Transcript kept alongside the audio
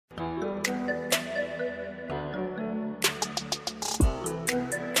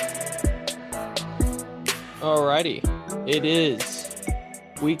Alrighty, it is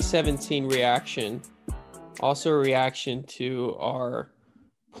week 17 reaction. Also, a reaction to our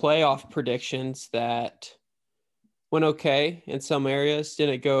playoff predictions that went okay in some areas,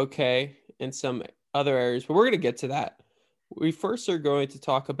 didn't go okay in some other areas, but we're going to get to that. We first are going to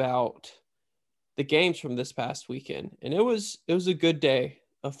talk about the games from this past weekend, and it was a good day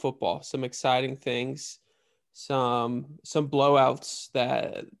of football. Some exciting things, some blowouts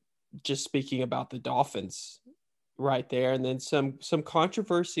that just speaking about the Dolphins right there, and then some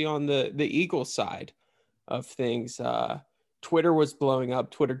controversy on the Eagles side of things. Twitter was blowing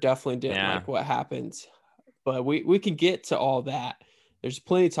up. Twitter definitely didn't Yeah. like what happened, but we can get to all that. There's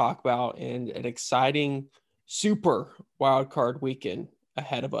plenty to talk about and an exciting super wild card weekend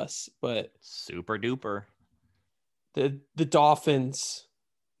ahead of us. But Super duper. the Dolphins,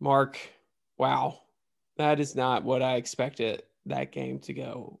 Mark, wow, that is not what I expected that game to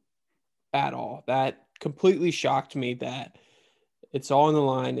go at all. That completely shocked me that it's all on the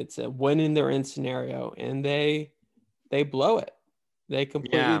line. It's a win in their in scenario, and they blow it. They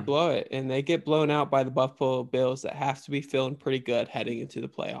completely Yeah. blow it, and they get blown out by the Buffalo Bills that have to be feeling pretty good heading into the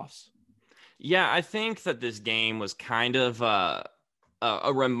playoffs. Yeah, I think that this game was kind of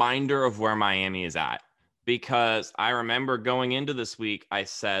a reminder of where Miami is at. Because I remember going into this week, I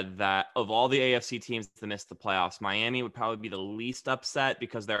said that of all the AFC teams that missed the playoffs, Miami would probably be the least upset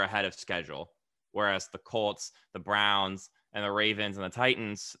because they're ahead of schedule. Whereas the Colts, the Browns, and the Ravens and the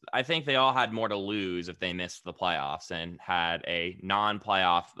Titans, I think they all had more to lose if they missed the playoffs and had a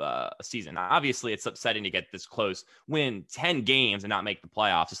non-playoff season. Obviously, it's upsetting to get this close, win 10 games and not make the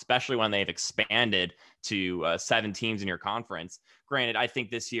playoffs, especially when they've expanded to 7 teams in your conference. Granted, I think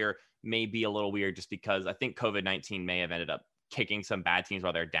this year may be a little weird just because I think COVID-19 may have ended up kicking some bad teams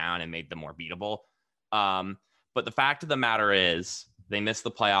while they're down and made them more beatable. But the fact of the matter is they missed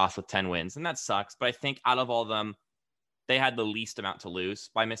the playoffs with 10 wins, and that sucks. But I think out of all of them, they had the least amount to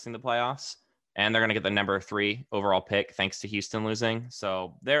lose by missing the playoffs, and they're going to get the number 3 overall pick thanks to Houston losing.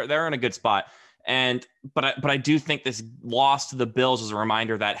 So they're in a good spot. And but I do think this loss to the Bills is a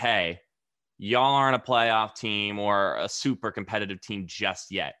reminder that, hey, y'all aren't a playoff team or a super competitive team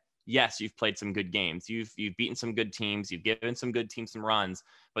just yet. Yes, you've played some good games. You've beaten some good teams. You've given some good teams some runs,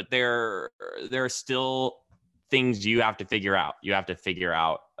 but there are still things you have to figure out. You have to figure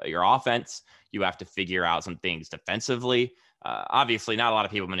out your offense. You have to figure out some things defensively. Obviously, not a lot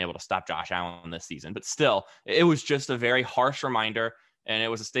of people have been able to stop Josh Allen this season, but still, it was just a very harsh reminder, and it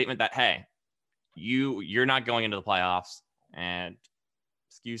was a statement that, hey, you're not going into the playoffs, and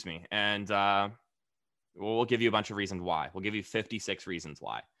excuse me, and we'll give you a bunch of reasons why. We'll give you 56 reasons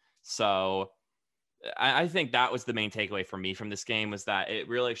why. So I think that was the main takeaway for me from this game, was that it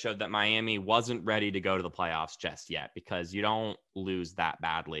really showed that Miami wasn't ready to go to the playoffs just yet, because you don't lose that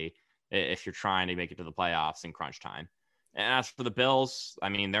badly if you're trying to make it to the playoffs in crunch time. And as for the Bills, I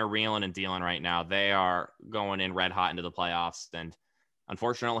mean, they're reeling and dealing right now. They are going in red hot into the playoffs. And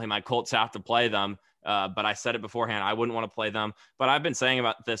unfortunately, my Colts have to play them. But I said it beforehand, I wouldn't want to play them. But I've been saying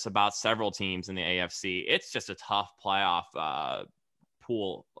about several teams in the AFC. It's just a tough playoff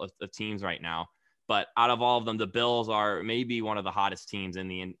pool of teams right now. But out of all of them, the Bills are maybe one of the hottest teams in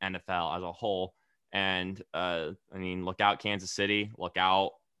the NFL as a whole. And I mean, look out Kansas City, look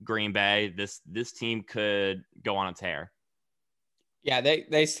out Green Bay. This team could go on a tear. Yeah,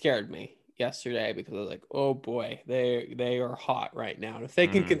 they scared me yesterday because I was like, oh boy, they are hot right now. And if they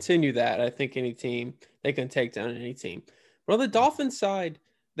can Mm-hmm. continue that, I think any team they can take down any team. But on the Dolphins side,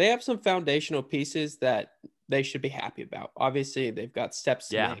 they have some foundational pieces that they should be happy about. Obviously, they've got steps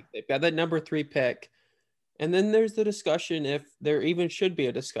to Yeah. make. They've got that number 3 pick. And then there's the discussion, if there even should be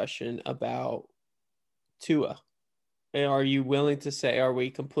a discussion about Tua. Are you willing to say, are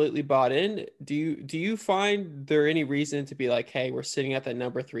we completely bought in? Do you find there any reason to be like, hey, we're sitting at that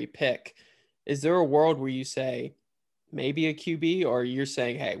number 3 pick? Is there a world where you say maybe a QB, or you're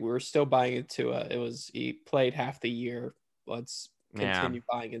saying, hey, we're still buying into he played half the year. Let's Yeah. continue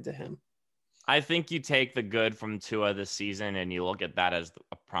buying into him. I think you take the good from Tua this season and you look at that as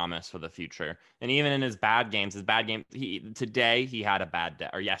a promise for the future. And even in his bad games, today he had a bad day,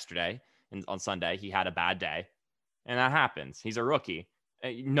 or yesterday and on Sunday he had a bad day, and that happens. He's a rookie.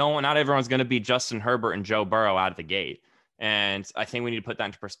 Not everyone's going to be Justin Herbert and Joe Burrow out of the gate. And I think we need to put that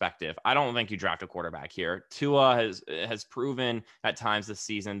into perspective. I don't think you draft a quarterback here. Tua has proven at times this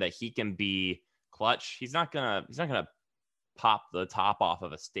season that he can be clutch. He's not gonna pop the top off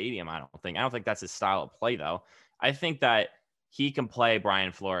of a stadium. I don't think that's his style of play, though. I think that he can play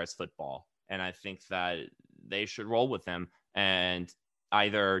Brian Flores football, and I think that they should roll with him and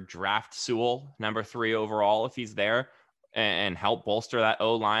either draft Sewell number 3 overall if he's there and help bolster that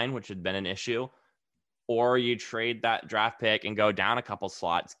O line, which had been an issue, or you trade that draft pick and go down a couple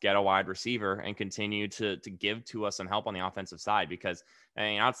slots, get a wide receiver, and continue to give to us some help on the offensive side. Because I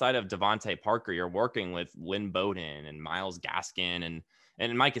mean, outside of Devontae Parker, you're working with Lynn Bowden and Myles Gaskin,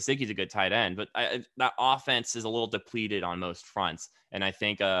 and Mike Gesicki's a good tight end, but that offense is a little depleted on most fronts. And I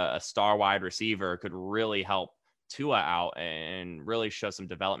think a star wide receiver could really help Tua out and really show some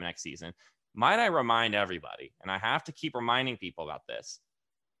development next season. Might I remind everybody, and I have to keep reminding people about this,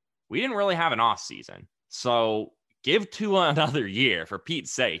 we didn't really have an off season. So give Tua another year for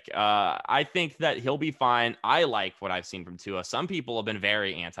Pete's sake. I think that he'll be fine. I like what I've seen from Tua. Some people have been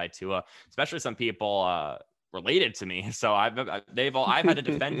very anti-Tua, especially some people related to me. So I've had to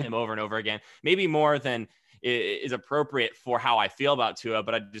defend him over and over again, maybe more than is appropriate for how I feel about Tua.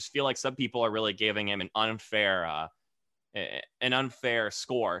 But I just feel like some people are really giving him an unfair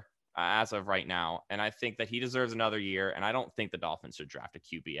score as of right now. And I think that he deserves another year. And I don't think the Dolphins should draft a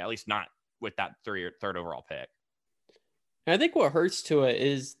QB, at least not with that third overall pick. And I think what hurts Tua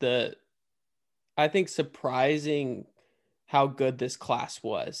is I think surprising how good this class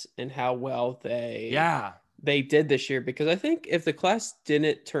was and how well they did this year. Because I think if the class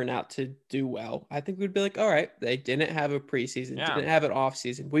didn't turn out to do well, I think we'd be like, all right, they didn't have a preseason, didn't have an off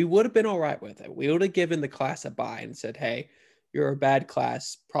season. We would have been all right with it. We would have given the class a bye and said, hey, you're a bad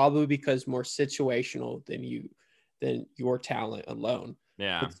class, probably because more situational than your talent alone.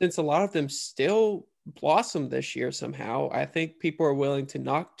 Yeah. But since a lot of them still blossomed this year somehow, I think people are willing to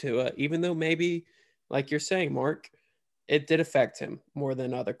knock Tua, even though maybe, like you're saying, Mark, it did affect him more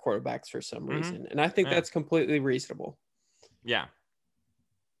than other quarterbacks for some reason. And I think that's completely reasonable. Yeah.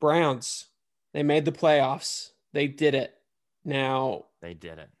 Browns, they made the playoffs. They did it. Now they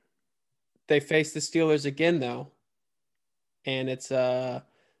did it. They face the Steelers again, though. And it's a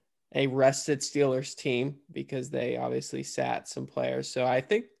rested Steelers team because they obviously sat some players. So I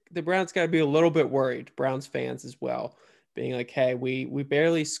think the Browns got to be a little bit worried, Browns fans as well, being like, hey, we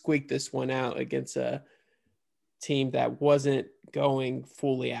barely squeaked this one out against a team that wasn't going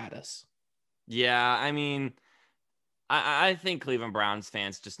fully at us. Yeah, I mean, I think Cleveland Browns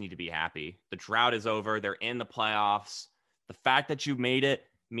fans just need to be happy. The drought is over. They're in the playoffs. The fact that you made it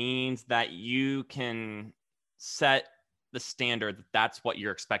means that you can set the standard that that's what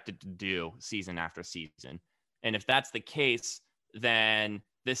you're expected to do season after season. And if that's the case, then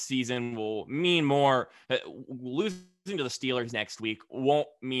this season will mean more. Losing to the Steelers next week won't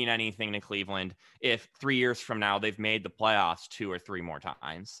mean anything to Cleveland if 3 years from now they've made the playoffs 2 or 3 more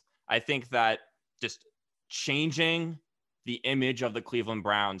times. I think that just changing the image of the Cleveland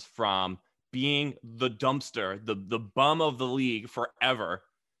Browns from being the dumpster, the bum of the league forever,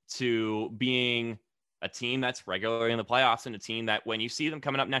 to being a team that's regularly in the playoffs and a team that when you see them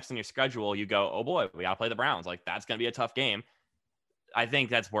coming up next on your schedule, you go, oh boy, we got to play the Browns. Like, that's going to be a tough game. I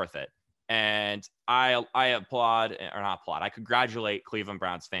think that's worth it. And I applaud, or not applaud, I congratulate Cleveland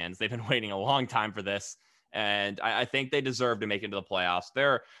Browns fans. They've been waiting a long time for this. And I think they deserve to make it into the playoffs.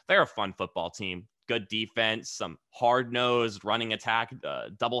 They're a fun football team. Good defense, some hard-nosed running attack,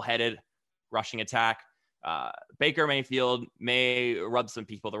 double-headed rushing attack. Baker Mayfield may rub some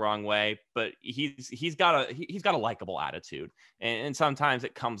people the wrong way, but he's got a likable attitude, and sometimes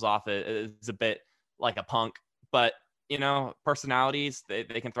it comes off as a bit like a punk. But you know, personalities they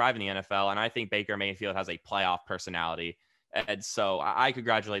can thrive in the NFL, and I think Baker Mayfield has a playoff personality, and so I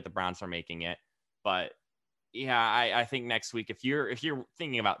congratulate the Browns for making it. But yeah, I think next week, if you're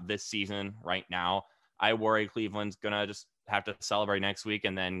thinking about this season right now, I worry Cleveland's gonna just have to celebrate next week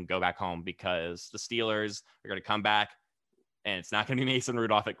and then go back home, because the Steelers are going to come back, and it's not going to be Mason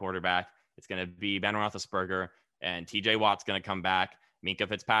Rudolph at quarterback. It's going to be Ben Roethlisberger, and TJ Watt's going to come back. Minkah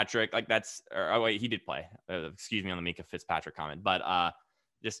Fitzpatrick, like he did play. Excuse me on the Minkah Fitzpatrick comment, but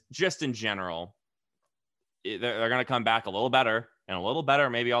just in general, they're going to come back a little better, and a little better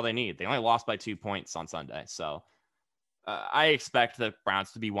maybe all they need. They only lost by 2 points on Sunday, so I expect the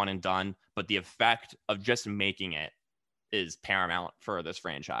Browns to be one and done. But the effect of just making it is paramount for this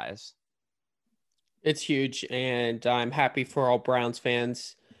franchise. It's huge, and I'm happy for all Browns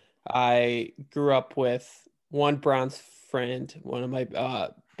fans. I grew up with one Browns friend, one of my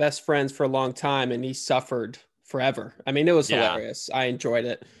best friends for a long time, and he suffered forever. I mean, it was hilarious. I enjoyed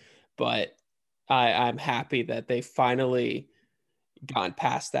it, but I'm happy that they finally gone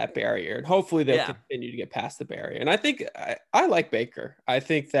past that barrier, and hopefully they'll continue to get past the barrier. And I think I like Baker. I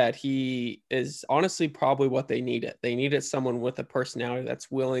think that he is honestly probably what they needed. They needed someone with a personality that's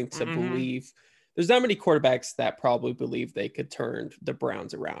willing to believe. There's not many quarterbacks that probably believe they could turn the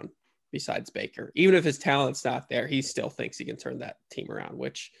Browns around besides Baker. Even if his talent's not there, he still thinks he can turn that team around,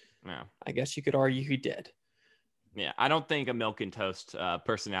 which I guess you could argue he did. Yeah, I don't think a milk and toast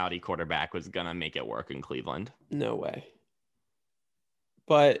personality quarterback was going to make it work in Cleveland. No way.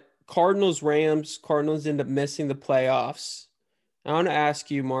 But Cardinals end up missing the playoffs. I want to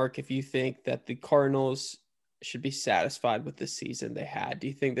ask you, Mark, if you think that the Cardinals should be satisfied with the season they had. Do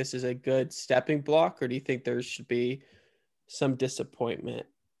you think this is a good stepping block, or do you think there should be some disappointment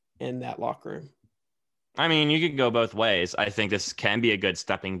in that locker room? I mean, you could go both ways. I think this can be a good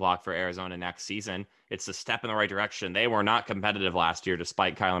stepping block for Arizona next season. It's a step in the right direction. They were not competitive last year,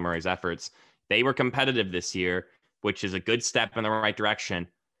 despite Kyler Murray's efforts. They were competitive this year, which is a good step in the right direction.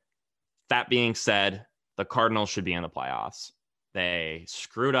 That being said, the Cardinals should be in the playoffs. They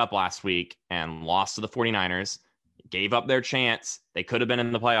screwed up last week and lost to the 49ers, gave up their chance. They could have been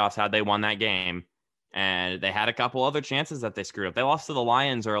in the playoffs had they won that game. And they had a couple other chances that they screwed up. They lost to the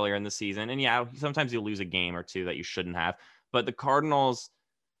Lions earlier in the season. And yeah, sometimes you lose a game or two that you shouldn't have. But the Cardinals,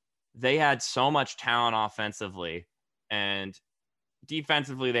 they had so much talent offensively, and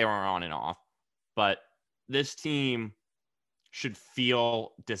defensively they were on and off. But this team should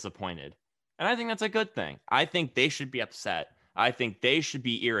feel disappointed. And I think that's a good thing. I think they should be upset. I think they should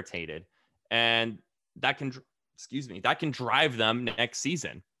be irritated. And that can drive them next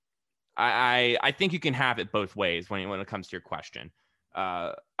season. I think you can have it both ways when it comes to your question.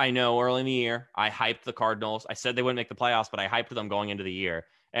 I know early in the year, I hyped the Cardinals. I said they wouldn't make the playoffs, but I hyped them going into the year.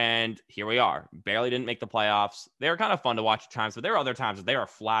 And here we are. Barely didn't make the playoffs. They were kind of fun to watch at times, but there are other times that they are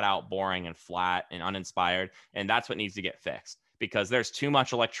flat out boring and flat and uninspired. And that's what needs to get fixed because there's too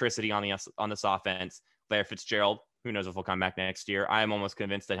much electricity on this offense. Larry Fitzgerald, who knows if he'll come back next year. I am almost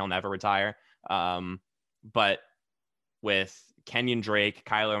convinced that he'll never retire. But with Kenyon Drake,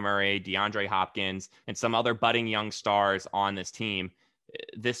 Kyler Murray, DeAndre Hopkins, and some other budding young stars on this team,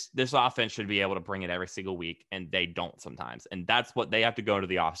 this offense should be able to bring it every single week, and they don't sometimes. And that's what they have to go into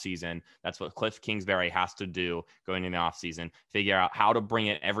the offseason. That's what Cliff Kingsbury has to do going into the offseason, figure out how to bring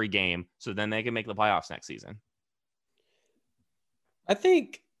it every game so then they can make the playoffs next season. I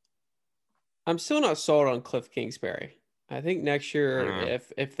think I'm still not sold on Cliff Kingsbury. I think next year,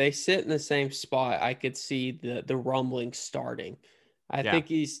 if they sit in the same spot, I could see the rumbling starting. I think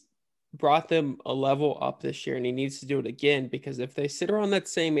he's brought them a level up this year, and he needs to do it again because if they sit around that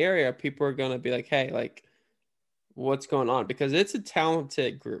same area, people are going to be like, hey, like, what's going on? Because it's a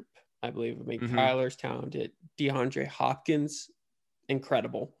talented group, I believe. I mean, Kyler's talented. DeAndre Hopkins,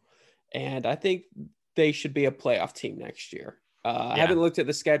 incredible. And I think they should be a playoff team next year. I haven't looked at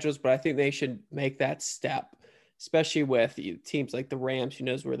the schedules, but I think they should make that step, especially with teams like the Rams, who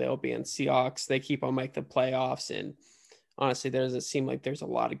knows where they'll be, and Seahawks. They keep on making the playoffs. And honestly, there doesn't seem like there's a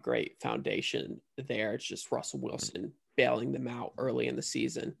lot of great foundation there. It's just Russell Wilson bailing them out early in the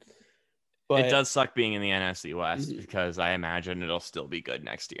season. But it does suck being in the NFC West because I imagine it'll still be good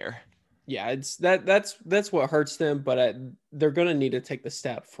next year. Yeah, it's that's what hurts them, but they're going to need to take the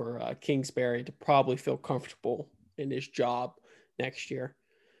step for Kingsbury to probably feel comfortable in his job next year.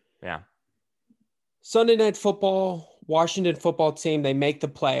 Yeah. Sunday Night Football, Washington football team, they make the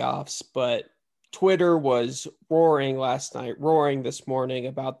playoffs, but Twitter was roaring this morning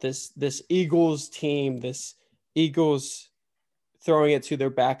about this Eagles team, this Eagles throwing it to their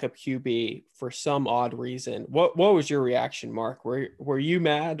backup QB for some odd reason. What was your reaction, Mark? Were you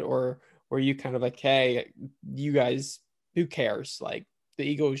mad, or were you kind of like, hey, you guys, who cares? Like, the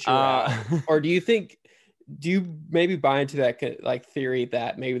Eagles, you're out. Or do you maybe buy into that like theory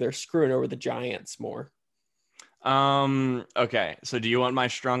that maybe they're screwing over the Giants more? Okay. So do you want my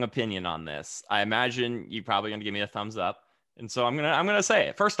strong opinion on this? I imagine you're probably going to give me a thumbs up. And so I'm going to say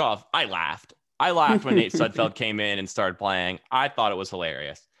it. First off, I laughed when Nate Sudfeld came in and started playing. I thought it was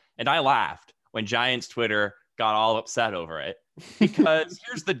hilarious. And I laughed when Giants Twitter got all upset over it because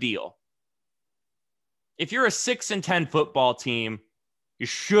here's the deal. If you're a 6-10 football team, you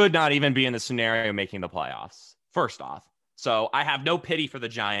should not even be in the scenario making the playoffs, first off. So I have no pity for the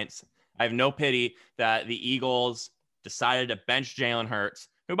Giants. I have no pity that the Eagles decided to bench Jalen Hurts,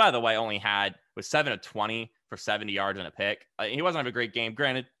 who, by the way, was 7 of 20 for 70 yards and a pick. He wasn't having a great game.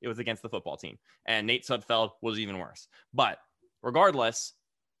 Granted, it was against the football team. And Nate Sudfeld was even worse. But regardless,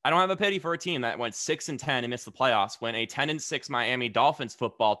 I don't have a pity for a team that went 6-10 and missed the playoffs when a 10-6 Miami Dolphins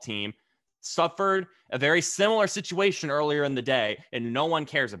football team suffered a very similar situation earlier in the day, and no one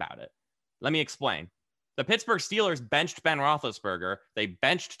cares about it. Let me explain. The Pittsburgh Steelers benched Ben Roethlisberger. They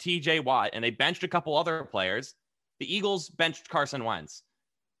benched TJ Watt, and they benched a couple other players. The Eagles benched Carson Wentz,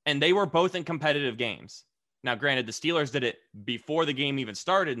 and they were both in competitive games. Now, granted, the Steelers did it before the game even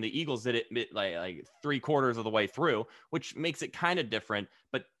started, and the Eagles did it like 3/4 of the way through, which makes it kind of different,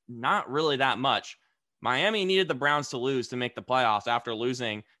 but not really that much. Miami needed the Browns to lose to make the playoffs after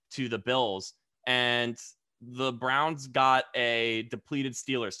losing to the Bills, and the Browns got a depleted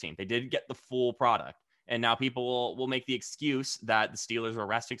Steelers team. They didn't get the full product. And now people will make the excuse that the Steelers were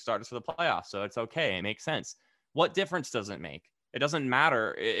resting starters for the playoffs. So it's okay. It makes sense. What difference does it make? It doesn't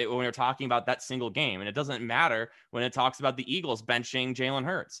matter when we're talking about that single game. And it doesn't matter when it talks about the Eagles benching Jalen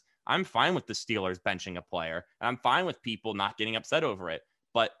Hurts. I'm fine with the Steelers benching a player. And I'm fine with people not getting upset over it.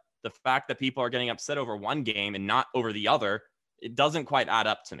 But the fact that people are getting upset over one game and not over the other, it doesn't quite add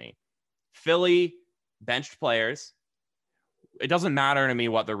up to me. Philly benched players. It doesn't matter to me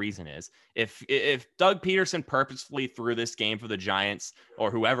what the reason is. If Doug Peterson purposefully threw this game for the Giants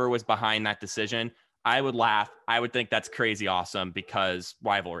or whoever was behind that decision, I would laugh. I would think that's crazy awesome because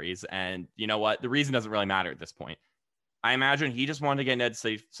rivalries. And you know what? The reason doesn't really matter at this point. I imagine he just wanted to get Ned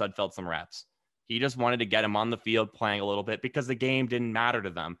Sudfeld some reps. He just wanted to get him on the field playing a little bit because the game didn't matter to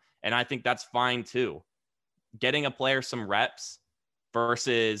them. And I think that's fine too. Getting a player some reps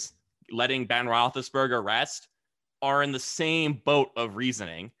versus letting Ben Roethlisberger rest are in the same boat of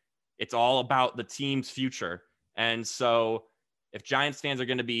reasoning. It's all about the team's future. And so if Giants fans are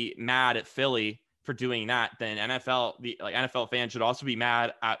going to be mad at Philly for doing that, then NFL fans should also be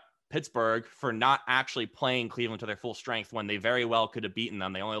mad at Pittsburgh for not actually playing Cleveland to their full strength when they very well could have beaten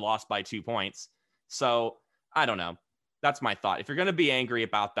them. They only lost by 2 points. So I don't know. That's my thought. If you're going to be angry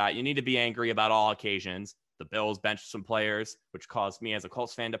about that, you need to be angry about all occasions. The Bills benched some players, which caused me as a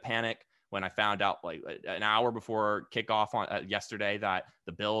Colts fan to panic when I found out like an hour before kickoff on yesterday that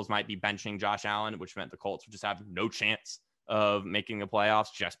the Bills might be benching Josh Allen, which meant the Colts would just have no chance of making the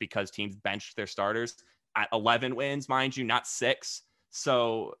playoffs just because teams benched their starters at 11 wins, mind you, not 6.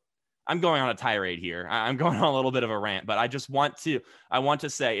 So I'm going on a tirade here. I'm going on a little bit of a rant, but I want to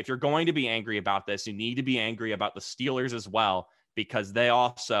say, if you're going to be angry about this, you need to be angry about the Steelers as well, because they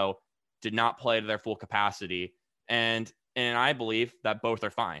also did not play to their full capacity. And I believe that both are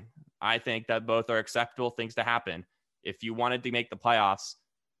fine. I think that both are acceptable things to happen. If you wanted to make the playoffs,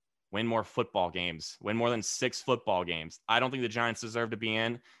 win more football games, win more than 6 football games. I don't think the Giants deserve to be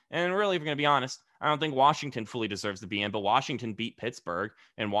in. And really, if we're going to be honest, I don't think Washington fully deserves to be in, but Washington beat Pittsburgh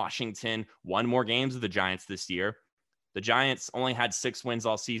and Washington won more games with the Giants this year. The Giants only had 6 wins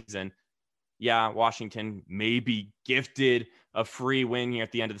all season. Yeah, Washington may be gifted a free win here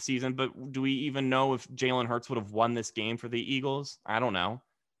at the end of the season, but do we even know if Jalen Hurts would have won this game for the Eagles? I don't know.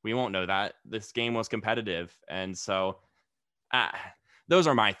 We won't know that. This game was competitive. And so those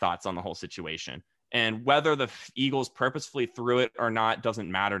are my thoughts on the whole situation. And whether the Eagles purposefully threw it or not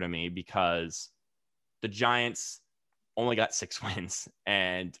doesn't matter to me, because the Giants only got 6 wins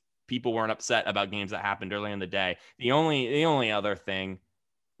and people weren't upset about games that happened early in the day. The only other thing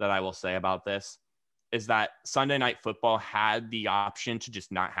that I will say about this is that Sunday Night Football had the option to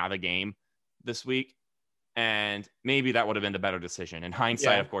just not have a game this week. And maybe that would have been the better decision. In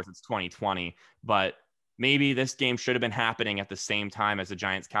hindsight, Of course, it's 2020, but maybe this game should have been happening at the same time as the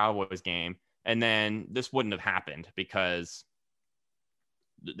Giants-Cowboys game. And then this wouldn't have happened because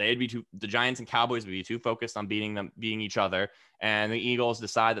the Giants and Cowboys would be too focused on beating each other. And the Eagles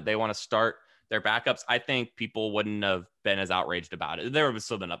decide that they want to start their backups. I think people wouldn't have been as outraged about it. There would have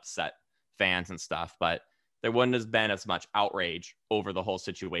still been upset fans and stuff, but there wouldn't have been as much outrage over the whole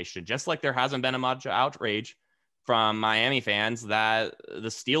situation, just like there hasn't been a much outrage from Miami fans that the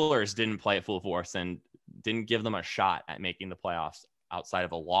Steelers didn't play at full force and didn't give them a shot at making the playoffs outside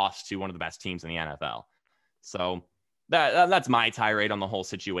of a loss to one of the best teams in the NFL. So that's my tirade on the whole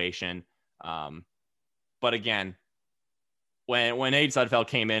situation. But again, when Nate Sudfeld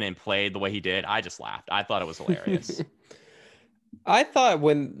came in and played the way he did, I just laughed. I thought it was hilarious. I thought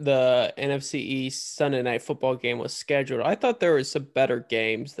when the NFC East Sunday Night Football game was scheduled, I thought there was some better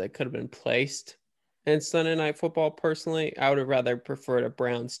games that could have been placed in Sunday Night Football. Personally, I would have rather preferred a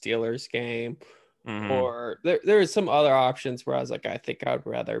Browns Steelers game, or there is some other options where I was like, I think I would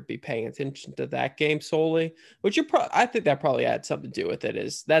rather be paying attention to that game solely. Which I think that probably had something to do with it.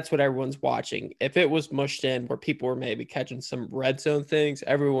 Is that's what everyone's watching. If it was mushed in where people were maybe catching some red zone things,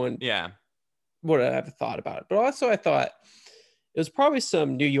 everyone would have thought about it. But also, I thought it was probably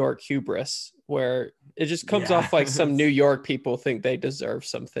some New York hubris where it just comes off like some New York people think they deserve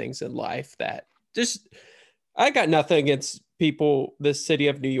some things in life that just, I got nothing against people, the city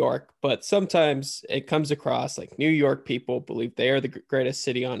of New York, but sometimes it comes across like New York people believe they are the greatest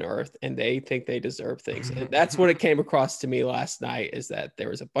city on earth and they think they deserve things. And that's what it came across to me last night, is that there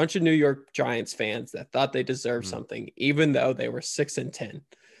was a bunch of New York Giants fans that thought they deserved something, even though they were 6-10.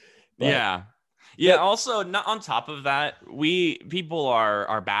 But, yeah. Also, not on top of that, people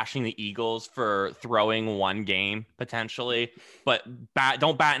are bashing the Eagles for throwing one game potentially, but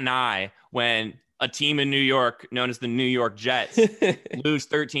don't bat an eye when a team in New York known as the New York Jets lose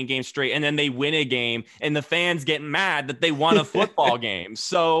 13 games straight, and then they win a game, and the fans get mad that they won a football game.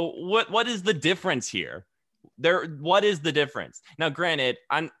 So what is the difference here? What is the difference? Now, granted,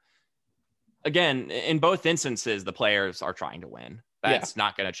 again, in both instances, the players are trying to win. That's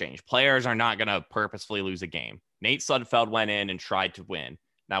not going to change. Players are not going to purposefully lose a game. Nate Sudfeld went in and tried to win.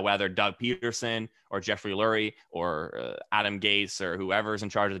 Now, whether Doug Peterson or Jeffrey Lurie or Adam Gase or whoever's in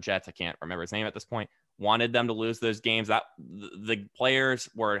charge of the Jets, I can't remember his name at this point, wanted them to lose those games, that the players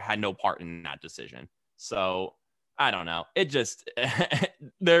had no part in that decision. So I don't know. It just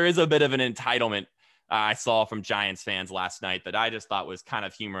there is a bit of an entitlement I saw from Giants fans last night that I just thought was kind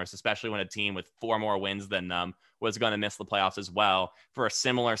of humorous, especially when a team with 4 more wins than them was going to miss the playoffs as well for a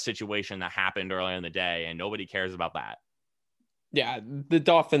similar situation that happened earlier in the day, and nobody cares about that. Yeah, the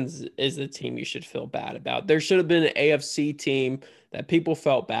Dolphins is the team you should feel bad about. There should have been an AFC team that people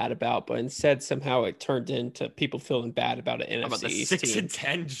felt bad about, but instead somehow it turned into people feeling bad about an NFC about the East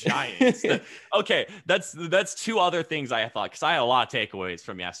 6-10 Giants. Okay, that's 2 other things I thought, because I had a lot of takeaways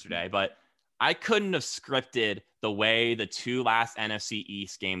from yesterday, but I couldn't have scripted the way the 2 last NFC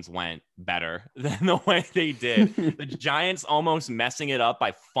East games went better than the way they did. The Giants almost messing it up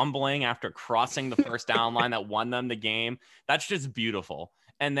by fumbling after crossing the first down line that won them the game. That's just beautiful.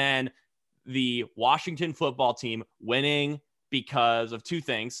 And then the Washington football team winning because of 2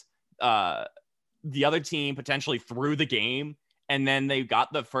 things. The other team potentially threw the game, and then they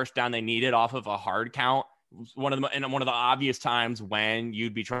got the first down they needed off of a hard count. One of the obvious times when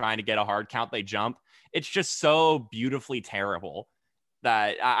you'd be trying to get a hard count, they jump. It's just so beautifully terrible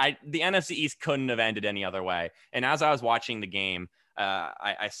that the NFC East couldn't have ended any other way. And as I was watching the game,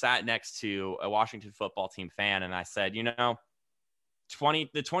 I sat next to a Washington football team fan, and I said, the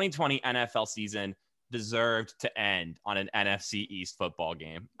 2020 NFL season deserved to end on an NFC East football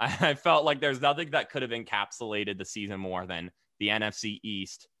game. I felt like there's nothing that could have encapsulated the season more than the NFC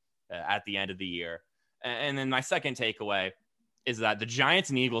East at the end of the year. And then my second takeaway is that the Giants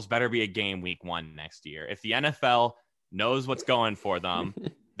and Eagles better be a game week 1 next year. If the NFL knows what's going for them,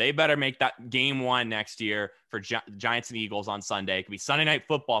 they better make that game 1 next year for Giants and Eagles on Sunday. It could be Sunday Night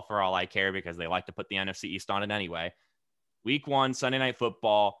Football for all I care, because they like to put the NFC East on it anyway. Week 1, Sunday Night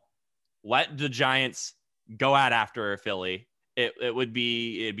Football. Let the Giants go out after Philly. It'd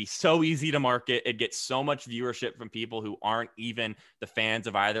be so easy to market. It'd get so much viewership from people who aren't even the fans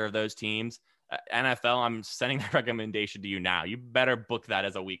of either of those teams. NFL, I'm sending that recommendation to you now. You better book that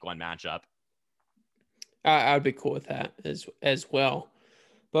as a week 1 matchup. I'd be cool with that as well.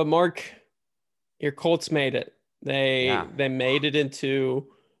 But Mark, your Colts made it. They made it into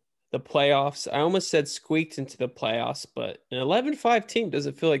the playoffs. I almost said squeaked into the playoffs, but an 11-5 team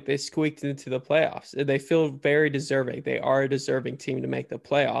doesn't feel like they squeaked into the playoffs. They feel very deserving. They are a deserving team to make the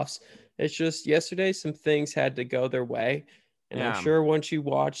playoffs. It's just yesterday some things had to go their way. And I'm sure once you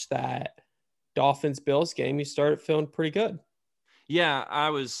watch that Dolphins-Bills game, you started feeling pretty good. Yeah, I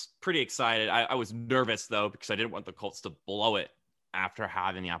was pretty excited. I was nervous, though, because I didn't want the Colts to blow it after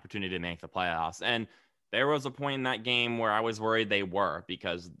having the opportunity to make the playoffs. And there was a point in that game where I was worried they were,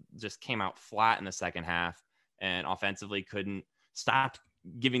 because just came out flat in the second half and offensively couldn't stop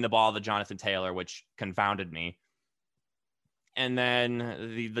giving the ball to Jonathan Taylor, which confounded me. And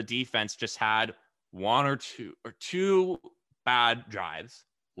then the defense just had 1 or 2 bad drives,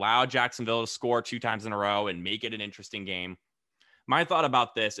 allowed Jacksonville to score 2 times in a row and make it an interesting game. My thought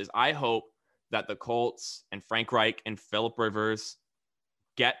about this is I hope that the Colts and Frank Reich and Phillip Rivers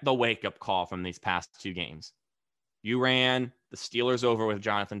get the wake-up call from these past 2 games. You ran the Steelers over with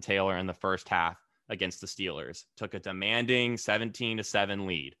Jonathan Taylor in the first half against the Steelers, took a demanding 17-7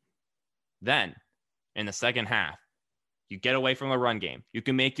 lead. Then, in the second half, you get away from the run game. You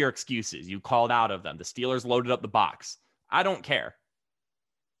can make your excuses. You called out of them. The Steelers loaded up the box. I don't care.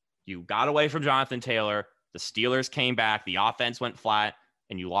 You got away from Jonathan Taylor. The Steelers came back. The offense went flat,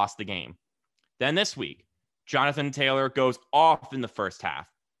 and you lost the game. Then this week, Jonathan Taylor goes off in the first half.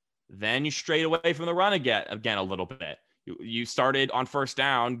 Then you strayed away from the run again a little bit. You started on first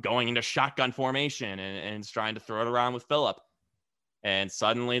down going into shotgun formation and trying to throw it around with Phillip. And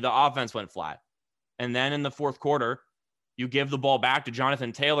suddenly the offense went flat. And then in the fourth quarter, you give the ball back to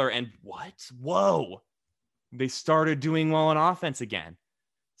Jonathan Taylor, and what? Whoa. They started doing well on offense again.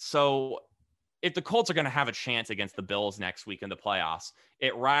 So if the Colts are going to have a chance against the Bills next week in the playoffs,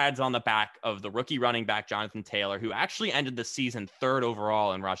 it rides on the back of the rookie running back, Jonathan Taylor, who actually ended the season 3rd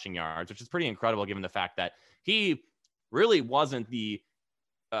overall in rushing yards, which is pretty incredible given the fact that he really wasn't the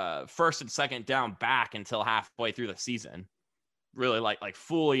first and second down back until halfway through the season. Really like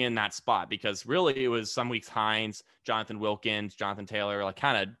fully in that spot, because really it was some weeks Hines, Jonathan Wilkins, Jonathan Taylor, like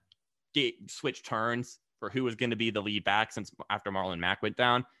kind of switch turns for who was going to be the lead back since after Marlon Mack went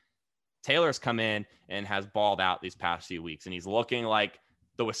down. Taylor's come in and has balled out these past few weeks, and he's looking like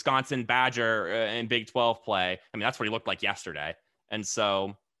the Wisconsin Badger in Big 12 play. I mean, that's what he looked like yesterday. And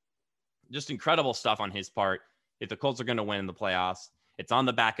so just incredible stuff on his part. If the Colts are going to win in the playoffs, it's on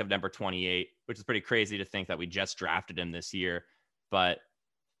the back of number 28, which is pretty crazy to think that we just drafted him this year. But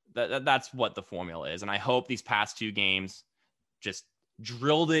that's what the formula is. And I hope these past 2 games just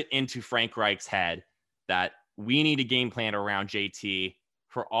drilled it into Frank Reich's head that we need a game plan around JT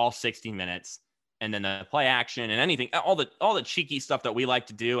for all 60 minutes. And then the play action and anything, all the cheeky stuff that we like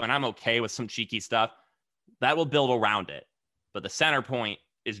to do, and I'm okay with some cheeky stuff, that will build around it. But the center point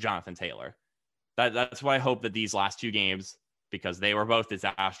is Jonathan Taylor. That's why I hope that these last 2 games, because they were both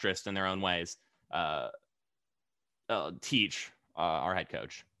disastrous in their own ways, teach our head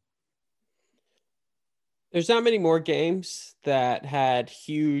coach. There's not many more games that had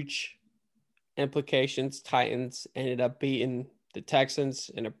huge implications. Titans ended up beating the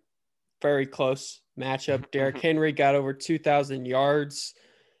Texans in a very close matchup. Derrick Henry got over 2,000 yards.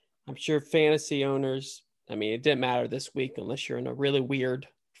 I'm sure fantasy owners, I mean, it didn't matter this week unless you're in a really weird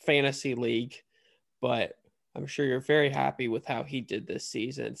fantasy league, but I'm sure you're very happy with how he did this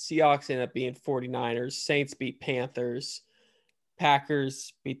season. Seahawks ended up being 49ers. Saints beat Panthers.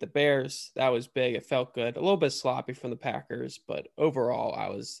 Packers beat the Bears. That was big. It felt good. A little bit sloppy from the Packers, but overall, I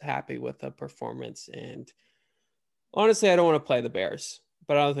was happy with the performance. And honestly, I don't want to play the Bears,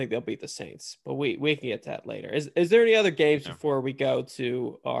 but I don't think they'll beat the Saints. But we can get to that later. Is there any other games before we go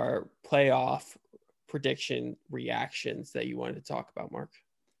to our playoff prediction reactions that you wanted to talk about, Mark?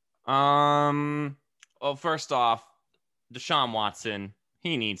 Well, first off, Deshaun Watson,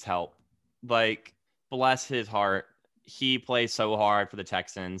 he needs help. Like, bless his heart. He plays so hard for the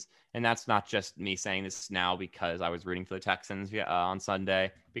Texans. And that's not just me saying this now because I was rooting for the Texans on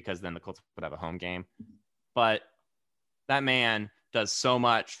Sunday, because then the Colts would have a home game. But that man does so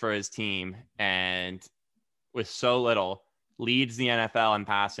much for his team, and with so little leads the NFL in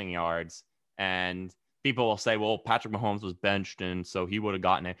passing yards. And people will say, well, Patrick Mahomes was benched, and so he would have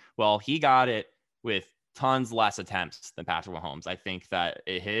gotten it. Well, he got it with tons less attempts than Patrick Mahomes. I think that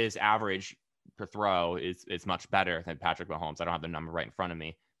his average per throw is much better than Patrick Mahomes. I don't have the number right in front of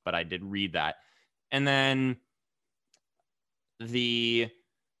me, but I did read that. And then I'm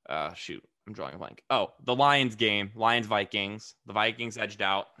drawing a blank. Oh, the Lions game, Lions-Vikings. The Vikings edged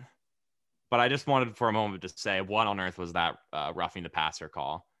out. But I just wanted for a moment to say, what on earth was that roughing the passer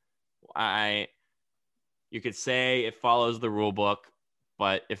call? You could say it follows the rule book,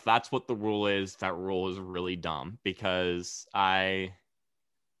 but if that's what the rule is, that rule is really dumb, because that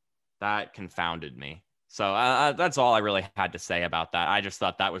confounded me. So that's all I really had to say about that. I just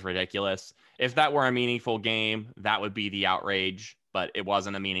thought that was ridiculous. If that were a meaningful game, that would be the outrage, but it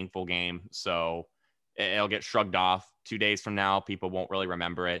wasn't a meaningful game. So it'll get shrugged off. 2 days from now, people won't really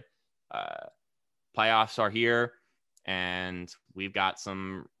remember it. Playoffs are here, and we've got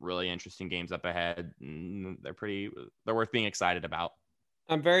some really interesting games up ahead. They're worth being excited about.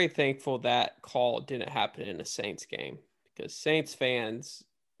 I'm very thankful that call didn't happen in a Saints game, because Saints fans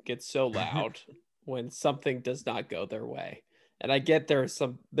get so loud when something does not go their way. And I get there's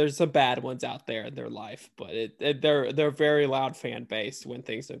some bad ones out there in their life, but they're very loud fan base when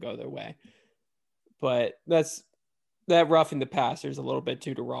things don't go their way. But that roughing the passer is a little bit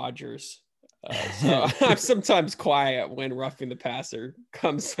too to Rodgers. So I'm sometimes quiet when roughing the passer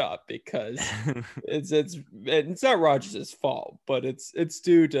comes up, because it's not Rodgers' fault, but it's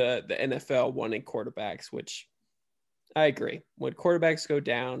due to the NFL wanting quarterbacks, which I agree. When quarterbacks go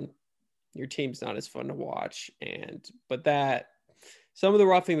down, your team's not as fun to watch. But that some of the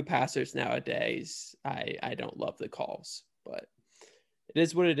roughing the passers nowadays, I don't love the calls, but it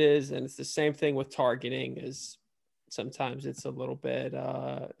is what it is. And it's the same thing with targeting. Is sometimes it's a little bit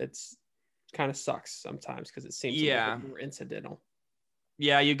it's kind of sucks sometimes, because it seems a little bit more incidental.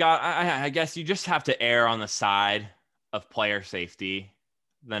 Yeah, I guess you just have to err on the side of player safety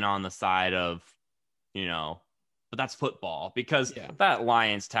than on the side of, but that's football, because that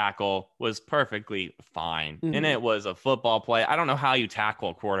Lions tackle was perfectly fine. Mm-hmm. And it was a football play. I don't know how you tackle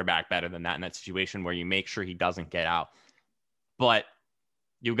a quarterback better than that in that situation where you make sure he doesn't get out. But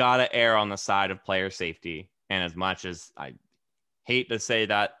you got to err on the side of player safety. And as much as I hate to say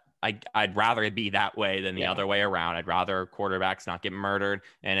that, I'd rather it be that way than the other way around. I'd rather quarterbacks not get murdered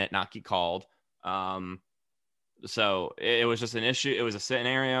and it not get called. So it was just an issue. It was a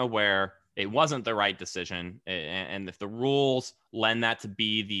scenario where it wasn't the right decision. And if the rules lend that to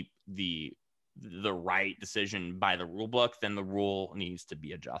be the right decision by the rule book, then the rule needs to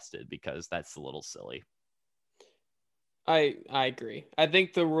be adjusted, because that's a little silly. I agree. I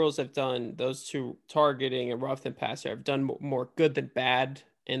think the rules have done those two, targeting and rough and passer, have done more good than bad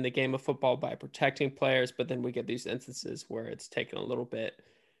in the game of football by protecting players. But then we get these instances where it's taken a little bit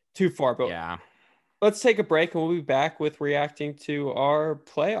too far. But Yeah. let's take a break and we'll be back with reacting to our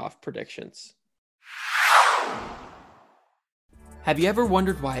playoff predictions. Have you ever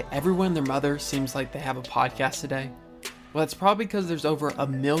wondered why everyone and their mother seems like they have a podcast today? Well, it's probably because there's over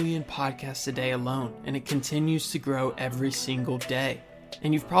 1 million podcasts a day alone, and it continues to grow every single day.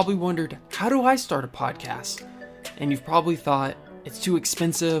 And you've probably wondered, how do I start a podcast? And you've probably thought, it's too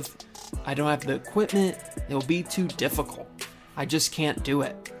expensive, I don't have the equipment, it'll be too difficult, I just can't do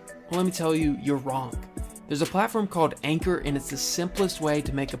it. Well, let me tell you, you're wrong. There's a platform called Anchor, and it's the simplest way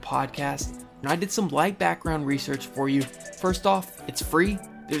to make a podcast. And I did some light background research for you. First off, it's free.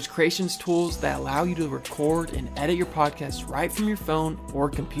 There's creations tools that allow you to record and edit your podcast right from your phone or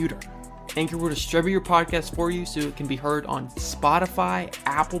computer. Anchor will distribute your podcast for you so it can be heard on Spotify,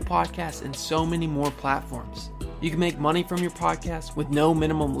 Apple Podcasts, and so many more platforms. You can make money from your podcast with no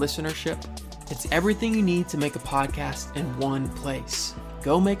minimum listenership. It's everything you need to make a podcast in one place.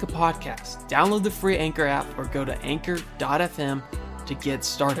 Go make a podcast. Download the free Anchor app or go to anchor.fm to get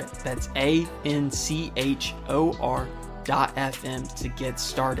started. That's ANCHOR.FM to get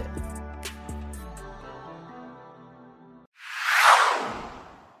started.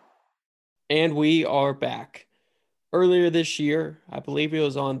 And we are back. Earlier this year, I believe it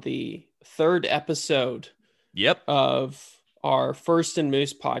was on the 3rd episode of our First and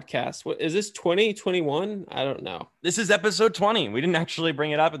Moose podcast. What is this, 2021? I don't know. This is episode 20. We didn't actually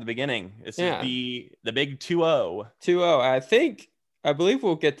bring it up at the beginning. This is the big 2-0. 2-0. I believe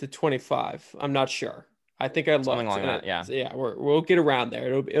we'll get to 25. I'm not sure. I think I looked. Something like that, yeah. Yeah, we'll get around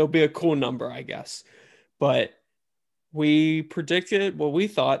there. It'll be a cool number, I guess. But we predicted what we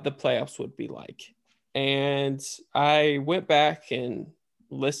thought the playoffs would be like. And I went back and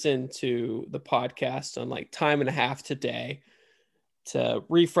listened to the podcast on like time and a half today to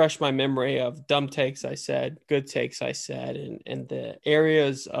refresh my memory of dumb takes I said, good takes I said, and the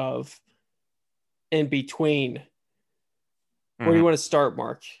areas of in between. Where do you want to start,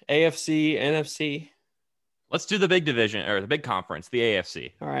 Mark? AFC, NFC? Let's do the big division, or the big conference, the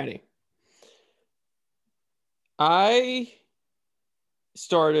AFC. All righty. I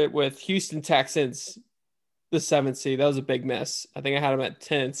started with Houston Texans, the 7th seed. That was a big miss. I think I had them at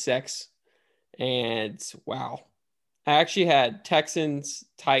 10-6. And wow. I actually had Texans,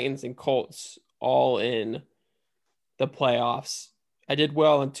 Titans, and Colts all in the playoffs. I did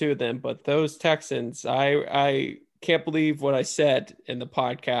well in 2 of them, but those Texans, I can't believe what I said in the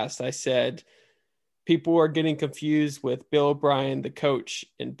podcast. I said people are getting confused with Bill O'Brien, the coach,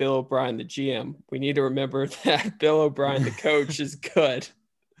 and Bill O'Brien, the GM. We need to remember that Bill O'Brien, the coach, is good.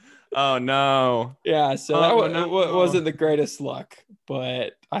 Oh, no. Yeah, so that wasn't the greatest luck,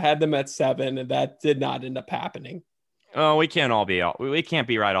 but I had them at 7, and that did not end up happening. Oh, we can't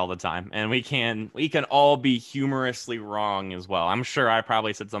be right all the time, and we can all be humorously wrong as well. I'm sure I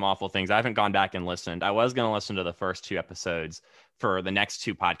probably said some awful things. I haven't gone back and listened. I was going to listen to the first 2 episodes for the next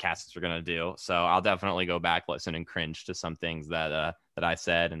 2 podcasts we're going to do, so I'll definitely go back, listen, and cringe to some things that I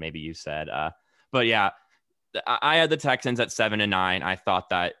said and maybe you said. But yeah, I had the Texans at 7-9. I thought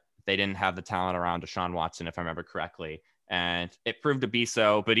that they didn't have the talent around Deshaun Watson, if I remember correctly. And it proved to be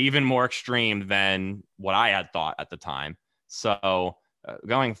so, but even more extreme than what I had thought at the time. So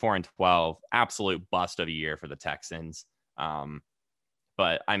going 4-12, absolute bust of a year for the Texans.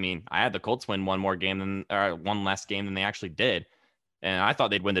 But I mean, I had the Colts win one less game than they actually did. And I thought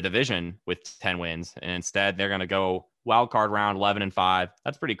they'd win the division with 10 wins. And instead they're going to go wild card round 11-5.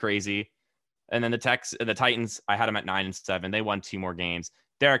 That's pretty crazy. And then the Titans, I had them at 9-7. They won 2 more games.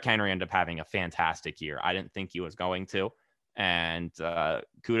 Derrick Henry ended up having a fantastic year. I didn't think he was going to. And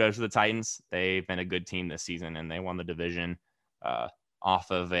kudos to the Titans. They've been a good team this season, and they won the division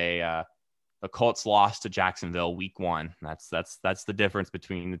off of a Colts loss to Jacksonville week 1. That's the difference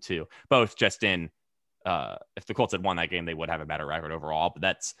between the two. Both just in if the Colts had won that game, they would have a better record overall. But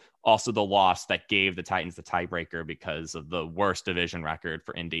that's also the loss that gave the Titans the tiebreaker because of the worst division record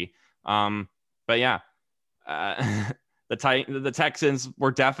for Indy. But yeah, the Texans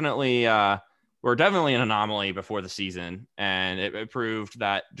were definitely an anomaly before the season, and it proved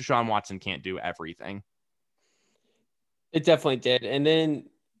that Deshaun Watson can't do everything. It definitely did. And then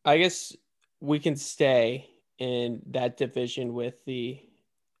I guess we can stay in that division with the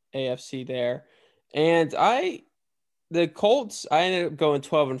AFC there. And the Colts, I ended up going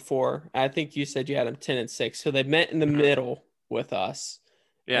 12-4. I think you said you had them 10-6. So they met in the middle with us.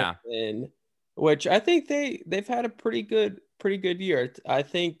 Yeah. Which I think they've had a pretty good pretty good year. I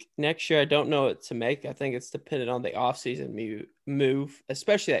think next year, I don't know what to make. I think it's dependent on the offseason move,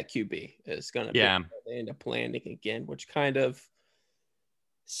 especially that QB is going to be. Yeah. They end up landing again, which kind of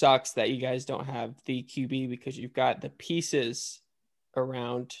sucks that you guys don't have the QB because you've got the pieces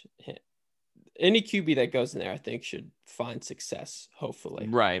around him. Any QB that goes in there, I think, should find success, hopefully.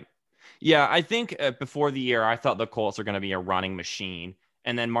 Right. Yeah, I think before the year, I thought the Colts are going to be a running machine.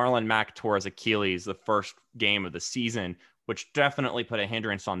 And then Marlon Mack tore his Achilles the first game of the season, which definitely put a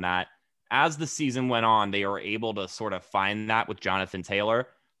hindrance on that. As the season went on, they were able to sort of find that with Jonathan Taylor,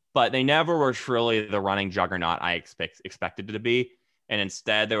 but they never were truly the running juggernaut I expected it to be. And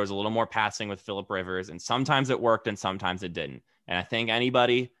instead, there was a little more passing with Philip Rivers, and sometimes it worked and sometimes it didn't. And I think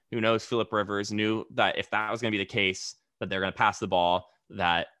anybody who knows Philip Rivers knew that if that was going to be the case, that they're going to pass the ball,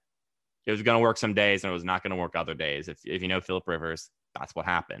 that it was going to work some days and it was not going to work other days. If you know Philip Rivers, that's what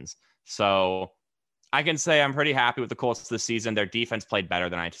happens. So I can say I'm pretty happy with the Colts this season. Their defense played better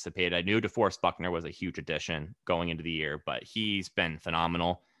than I anticipated. I knew DeForest Buckner was a huge addition going into the year, but he's been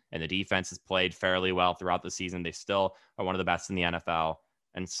phenomenal. And the defense has played fairly well throughout the season. They still are one of the best in the NFL.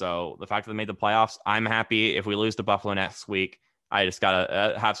 And so the fact that they made the playoffs, I'm happy. If we lose to Buffalo next week, I just got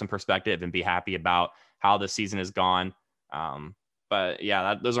to have some perspective and be happy about how the season has gone. But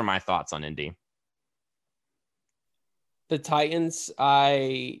yeah, those are my thoughts on Indy. The Titans,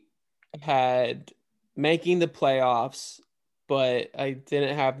 I had making the playoffs, but I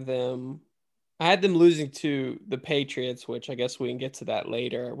didn't have them. I had them losing to the Patriots, which I guess we can get to that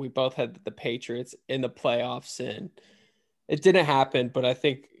later. We both had the Patriots in the playoffs, and it didn't happen, but I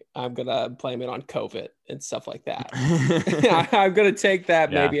think I'm going to blame it on COVID and stuff like that. I'm going to take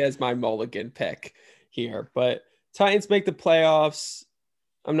that maybe as my mulligan pick here. But Titans make the playoffs.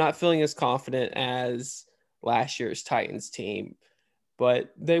 I'm not feeling as confident as last year's Titans team,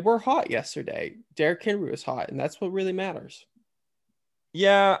 but they were hot yesterday. Derrick Henry was hot, and that's what really matters.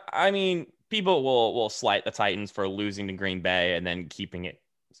 Yeah, I mean, people will slight the Titans for losing to Green Bay and then keeping it,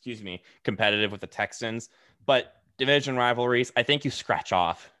 competitive with the Texans. But division rivalries, I think you scratch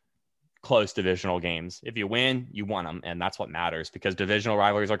off close divisional games. If you win, you won them, and that's what matters because divisional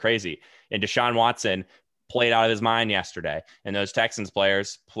rivalries are crazy. And Deshaun Watson played out of his mind yesterday, and those Texans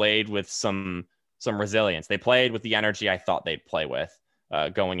players played with some resilience. They played with the energy I thought they'd play with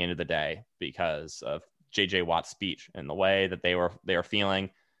going into the day because of JJ Watt's speech and the way that they were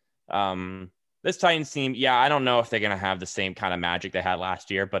feeling. This Titans team, yeah, I don't know if they're going to have the same kind of magic they had last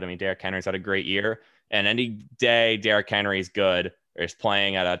year, but I mean, Derrick Henry's had a great year, and any day Derrick Henry's good or is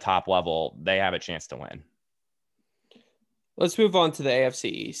playing at a top level, they have a chance to win. Let's move on to the AFC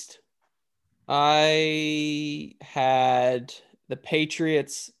East. I had the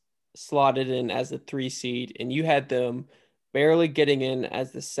Patriots slotted in as the 3 seed, and you had them barely getting in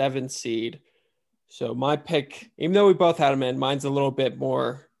as the 7 seed. So my pick, even though we both had them in, mine's a little bit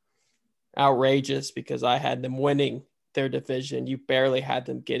more outrageous because I had them winning their division. You barely had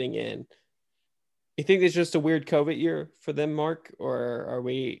them getting in. You think it's just a weird COVID year for them, Mark, or are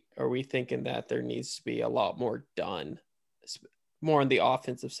we thinking that there needs to be a lot more done, more on the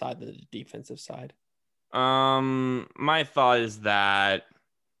offensive side than the defensive side? My thought is that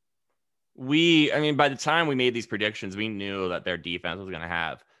by the time we made these predictions, we knew that their defense was going to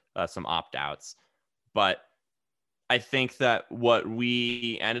have some opt-outs. But I think that what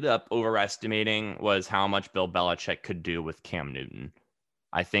we ended up overestimating was how much Bill Belichick could do with Cam Newton.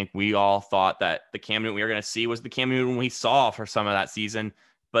 I think we all thought that the Cam Newton we were going to see was the Cam Newton we saw for some of that season,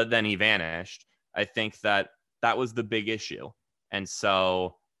 but then he vanished. I think that was the big issue. And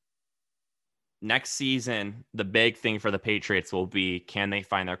so next season, the big thing for the Patriots will be, can they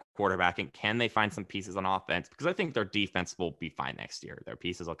find their quarterback and can they find some pieces on offense? Because I think their defense will be fine next year. Their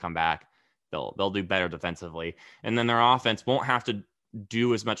pieces will come back. They'll do better defensively. And then their offense won't have to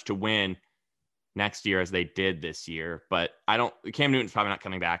do as much to win next year as they did this year. But Cam Newton's probably not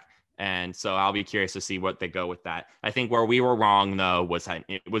coming back. And so I'll be curious to see what they go with that. I think where we were wrong, though, was that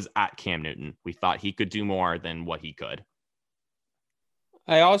it was at Cam Newton. We thought he could do more than what he could.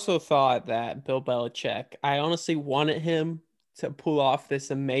 I also thought that Bill Belichick, I honestly wanted him to pull off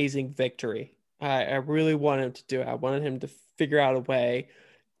this amazing victory. I really wanted him to do it. I wanted him to figure out a way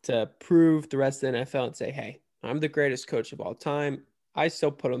to prove the rest of the NFL and say, hey, I'm the greatest coach of all time. I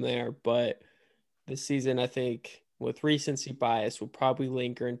still put him there, but this season, I think with recency bias will probably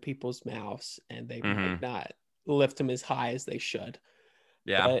linger in people's mouths and they might not lift him as high as they should.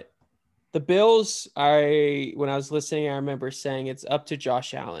 Yeah. But the Bills, when I was listening, I remember saying it's up to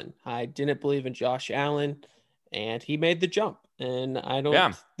Josh Allen. I didn't believe in Josh Allen, and he made the jump. And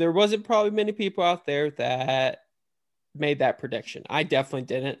there wasn't probably many people out there that made that prediction. I definitely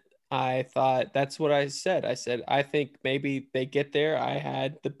didn't. I thought that's what I said. I said, I think maybe they get there. I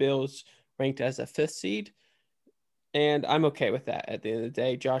had the Bills ranked as a fifth seed, and I'm okay with that. At the end of the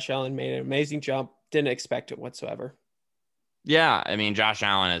day, Josh Allen made an amazing jump. Didn't expect it whatsoever. Yeah, I mean, Josh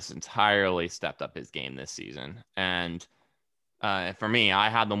Allen has entirely stepped up his game this season. And for me, I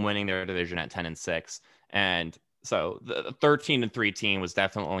had them winning their division at 10-6. And so the 13-3 team was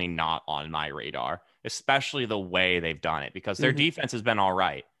definitely not on my radar, especially the way they've done it, because their Mm-hmm. defense has been all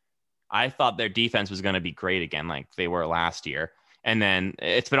right. I thought their defense was going to be great again, like they were last year. And then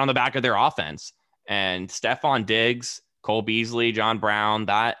it's been on the back of their offense. And Stephon Diggs, Cole Beasley, John Brown,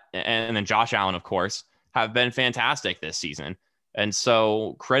 and then Josh Allen, of course, have been fantastic this season. And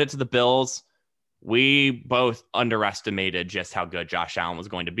so credit to the Bills. We both underestimated just how good Josh Allen was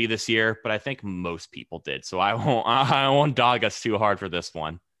going to be this year, but I think most people did. So I won't dog us too hard for this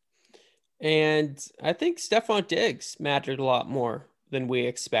one. And I think Stephon Diggs mattered a lot more than we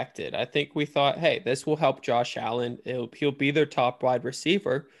expected. I think we thought, hey, this will help Josh Allen. He'll be their top wide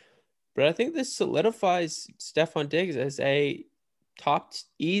receiver. But I think this solidifies Stephon Diggs as a top,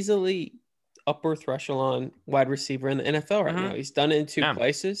 easily upper echelon wide receiver in the NFL right now. He's done it in two Yeah.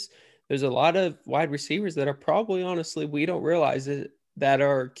 places. There's a lot of wide receivers that are probably, honestly, we don't realize it, that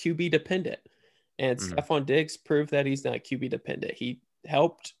are QB dependent. And Mhm. Stephon Diggs proved that he's not QB dependent. He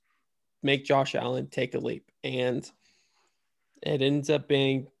helped make Josh Allen take a leap. And it ends up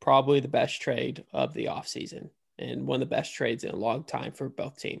being probably the best trade of the offseason and one of the best trades in a long time for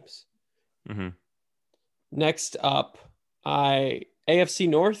both teams. Mhm. Next up, I AFC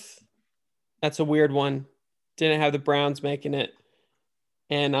North. That's a weird one. Didn't have the Browns making it.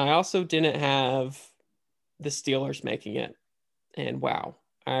 And I also didn't have the Steelers making it. And wow,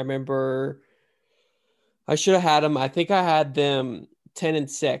 I remember I should have had them. I think I had them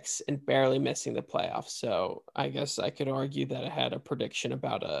 10-6 and barely missing the playoffs. So I guess I could argue that I had a prediction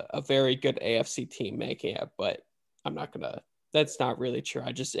about a very good AFC team making it, but I'm not gonna. That's not really true.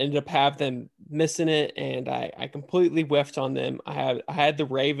 I just ended up have them missing it, and I completely whiffed on them. I had the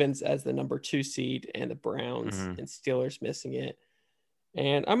Ravens as the number 2 seed, and the Browns Mhm. and Steelers missing it,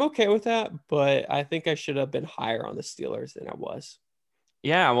 and I'm okay with that. But I think I should have been higher on the Steelers than I was.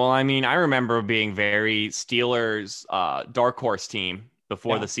 Yeah, well, I mean, I remember being very Steelers dark horse team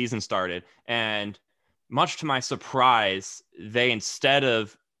before Yeah. the season started, and much to my surprise, they instead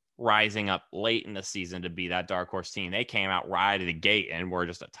of rising up late in the season to be that dark horse team, they came out right at the gate and were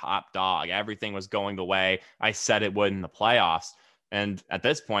just a top dog. Everything was going the way I said it would in the playoffs, and at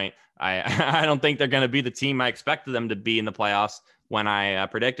this point, I I don't think they're going to be the team I expected them to be in the playoffs when I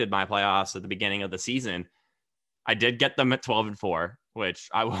predicted my playoffs at the beginning of the season. I did get them at 12-4, which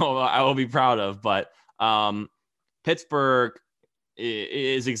I will be proud of. But Pittsburgh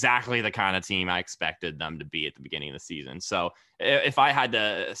is exactly the kind of team I expected them to be at the beginning of the season. So if I had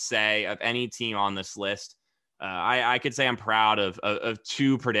to say of any team on this list, I could say I'm proud of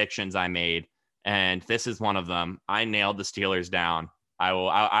two predictions I made, and this is one of them. I nailed the Steelers down. I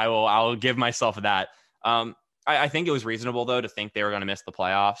will give myself that. I think it was reasonable though to think they were going to miss the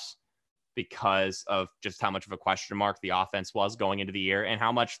playoffs because of just how much of a question mark the offense was going into the year and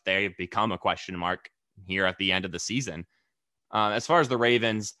how much they've become a question mark here at the end of the season. As far as the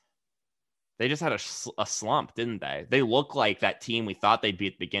Ravens, they just had a slump, didn't they? They look like that team we thought they'd be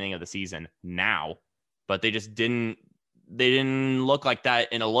at the beginning of the season now, but they just didn't. They didn't look like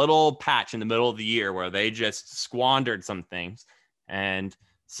that in a little patch in the middle of the year where they just squandered some things. And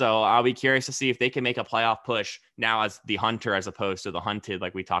so I'll be curious to see if they can make a playoff push now as the hunter as opposed to the hunted,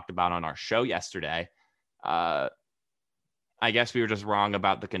 like we talked about on our show yesterday. Uh, I guess we were just wrong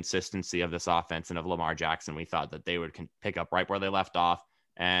about the consistency of this offense and of Lamar Jackson. We thought that they would pick up right where they left off,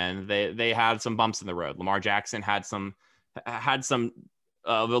 and they had some bumps in the road. Lamar Jackson had some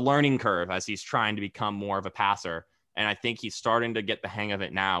of a learning curve as he's trying to become more of a passer, and I think he's starting to get the hang of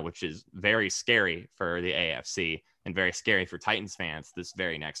it now, which is very scary for the AFC and very scary for Titans fans this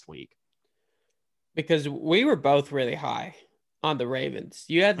very next week. Because we were both really high on the Ravens.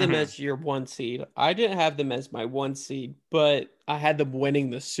 You had them Mm-hmm. as your 1 seed. I didn't have them as my 1 seed, but I had them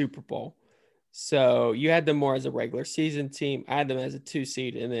winning the Super Bowl. So you had them more as a regular season team. I had them as a 2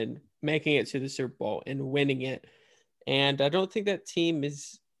 seed and then making it to the Super Bowl and winning it. And I don't think that team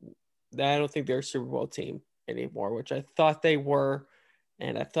is I don't think they're a Super Bowl team anymore, which I thought they were.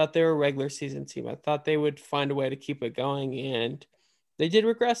 And I thought they were a regular season team. I thought they would find a way to keep it going. And they did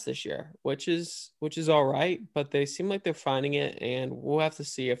regress this year, which is all right, but they seem like they're finding it, and we'll have to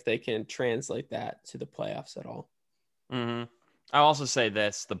see if they can translate that to the playoffs at all. Mm-hmm. I'll also say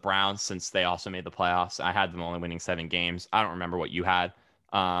this: the Browns, since they also made the playoffs, I had them only winning 7 games. I don't remember what you had.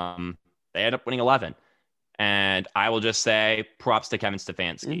 They ended up winning 11. And I will just say props to Kevin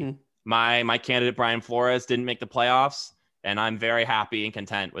Stefanski. Mm-hmm. My candidate, Brian Flores, didn't make the playoffs, and I'm very happy and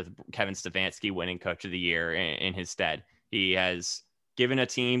content with Kevin Stefanski winning Coach of the Year in his stead. He has given a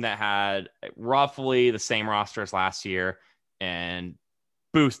team that had roughly the same roster as last year and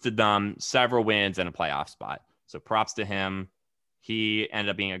boosted them several wins and a playoff spot. So props to him. He ended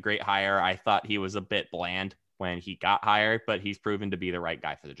up being a great hire. I thought he was a bit bland when he got hired, but he's proven to be the right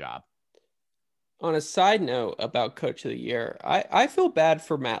guy for the job. On a side note about Coach of the Year, I feel bad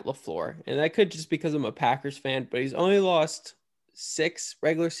for Matt LaFleur, and that could just because I'm a Packers fan, but he's only lost 6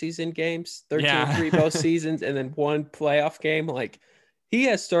 regular season games, 13-3 both seasons, and then 1 playoff game. Like, he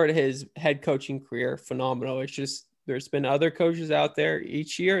has started his head coaching career phenomenal. It's just there's been other coaches out there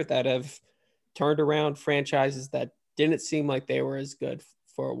each year that have turned around franchises that didn't seem like they were as good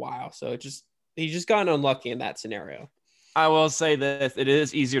for a while. So he's just gotten unlucky in that scenario. I will say this: it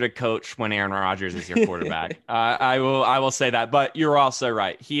is easier to coach when Aaron Rodgers is your quarterback. I will say that, but you're also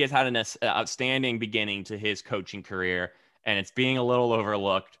right. He has had an outstanding beginning to his coaching career, and it's being a little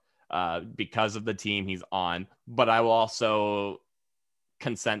overlooked because of the team he's on. But I will also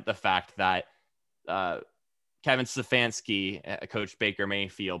consent the fact that Kevin Stefanski, Coach Baker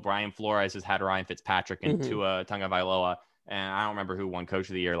Mayfield, Brian Flores has had Ryan Fitzpatrick and Tua Tagovailoa, and I don't remember who won Coach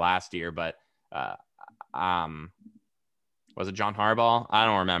of the Year last year, but was it John Harbaugh? I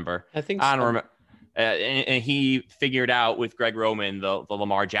don't remember. I think I don't remember. And he figured out with Greg Roman the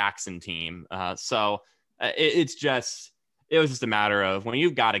Lamar Jackson team. So it was just a matter of when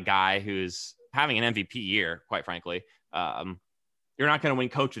you've got a guy who's having an MVP year, quite frankly, you're not going to win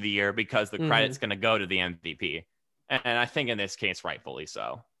Coach of the Year because the credit's going to go to the MVP. And I think in this case, rightfully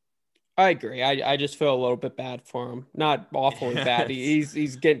so. I agree. I just feel a little bit bad for him. Not awfully bad.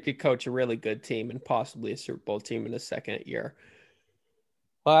 He's getting to coach a really good team and possibly a Super Bowl team in his second year.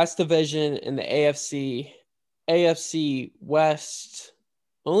 Last division in the AFC West,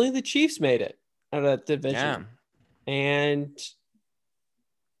 only the Chiefs made it out of that division. Yeah. And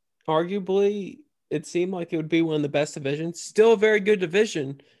arguably, it seemed like it would be one of the best divisions. Still a very good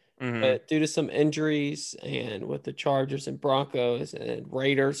division. But due to some injuries and with the Chargers and Broncos and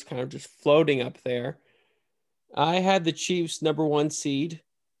Raiders kind of just floating up there, I had the Chiefs number 1 seed.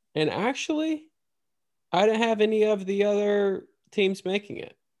 And actually, I didn't have any of the other teams making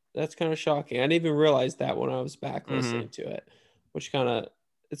it. That's kind of shocking. I didn't even realize that when I was back listening to it, which it's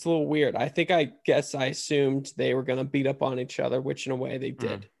a little weird. I guess I assumed they were going to beat up on each other, which in a way they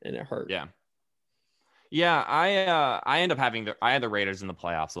did, and it hurt. Yeah. Yeah, I end up I had the Raiders in the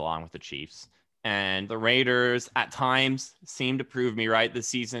playoffs along with the Chiefs, and the Raiders at times seemed to prove me right this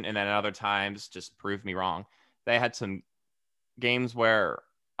season, and then at other times just proved me wrong. They had some games where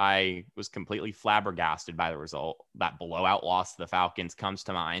I was completely flabbergasted by the result. That blowout loss to the Falcons comes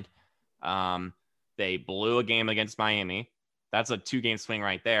to mind. They blew a game against Miami. That's a 2-game swing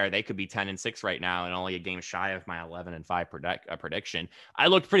right there. They could be 10-6 right now, and only a game shy of my 11-5 prediction. I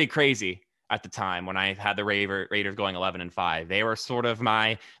looked pretty crazy at the time when I had the Raiders going 11-5. They were sort of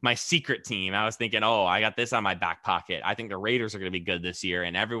my secret team. I was thinking, oh, I got this on my back pocket. I think the Raiders are going to be good this year,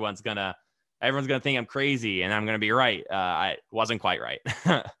 and everyone's gonna think I'm crazy, and I'm going to be right. I wasn't quite right.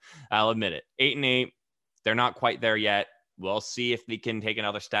 I'll admit it. 8-8. They're not quite there yet. We'll see if they can take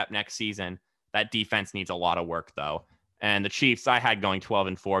another step next season. That defense needs a lot of work, though. And the Chiefs, I had going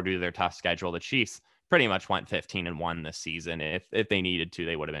 12-4 due to their tough schedule. The Chiefs pretty much went 15-1 this season. If they needed to,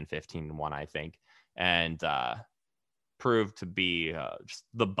 they would have been 15-1, I think, and proved to be just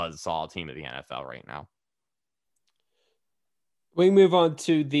the buzzsaw team of the NFL right now. We move on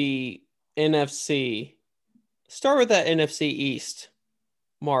to the NFC. Start with that NFC East,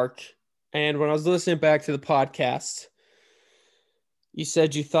 Mark. And when I was listening back to the podcast, you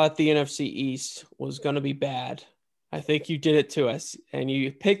said you thought the NFC East was going to be bad. I think you did it to us, and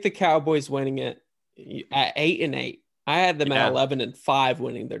you picked the Cowboys winning it at 8-8. I had them at 11-5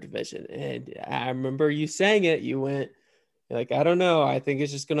 winning their division. And I remember you saying it. You went like, I don't know. I think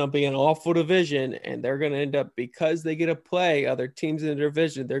it's just going to be an awful division. And they're going to end up, because they get to play other teams in the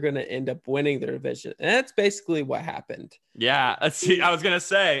division, they're going to end up winning their division. And that's basically what happened. Yeah. I was going to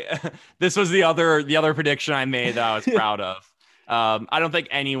say, this was the other prediction I made that I was proud of. I don't think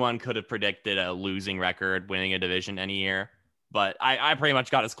anyone could have predicted a losing record winning a division any year. But I pretty much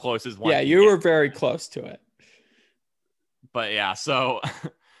got as close as one. Yeah, you were very close to it. But yeah, so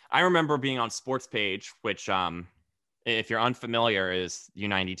I remember being on Sports Page, which, if you're unfamiliar, is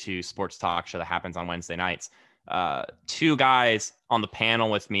U92 sports talk show that happens on Wednesday nights. 2 guys on the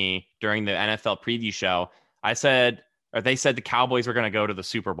panel with me during the NFL preview show, they said the Cowboys were going to go to the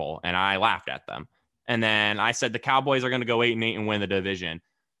Super Bowl, and I laughed at them. And then I said the Cowboys are going to go 8-8 and win the division.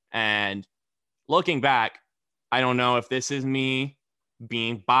 And looking back, I don't know if this is me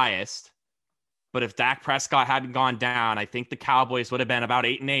being biased, but if Dak Prescott hadn't gone down, I think the Cowboys would have been about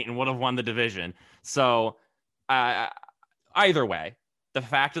 8-8 and would have won the division. So either way, the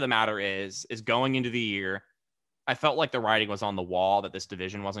fact of the matter is going into the year, I felt like the writing was on the wall that this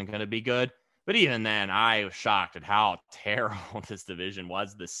division wasn't going to be good. But even then, I was shocked at how terrible this division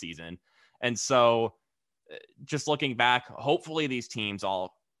was this season. And so just looking back, hopefully these teams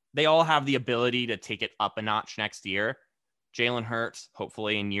all have the ability to take it up a notch next year. Jalen Hurts,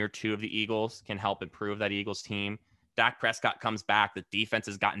 hopefully in year 2 of the Eagles, can help improve that Eagles team. Dak Prescott comes back. The defense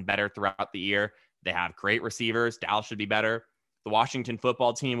has gotten better throughout the year. They have great receivers. Dallas should be better. The Washington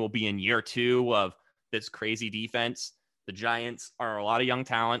football team will be in year 2 of this crazy defense. The Giants are a lot of young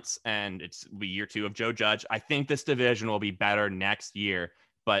talents, and it's will be year 2 of Joe Judge. I think this division will be better next year,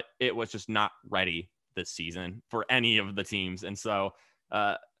 but it was just not ready this season for any of the teams. And so,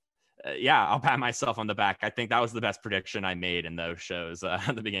 yeah, I'll pat myself on the back. I think that was the best prediction I made in those shows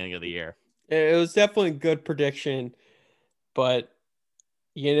at the beginning of the year. It was definitely a good prediction, but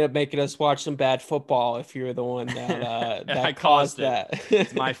you ended up making us watch some bad football if you're the one that that caused that.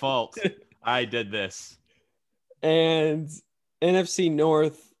 It's my fault. I did this. And NFC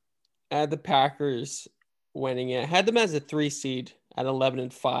North had the Packers winning it. Had them as a 3 seed at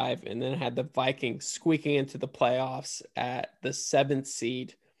 11-5, and then had the Vikings squeaking into the playoffs at the 7th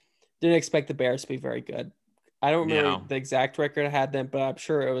seed. Didn't expect the Bears to be very good. I don't remember the exact record I had them, but I'm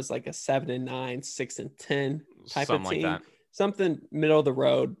sure it was like a 7-9, 6-10 type Something of team. like that. Something middle of the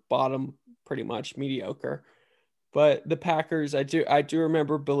road, bottom, pretty much mediocre. But the Packers, I do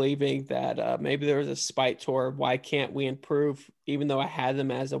remember believing that maybe there was a spite tour. Why can't we improve? Even though I had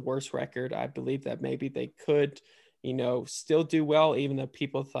them as a worse record, I believe that maybe they could, still do well, even though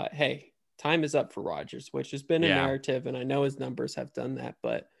people thought, hey, time is up for Rodgers, which has been a narrative. And I know his numbers have done that,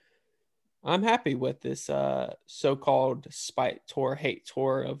 but I'm happy with this so-called spite tour, hate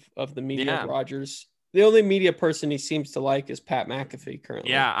tour of the media of Rodgers. The only media person he seems to like is Pat McAfee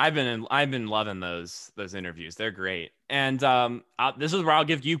currently. Yeah, I've been loving those interviews. They're great. And this is where I'll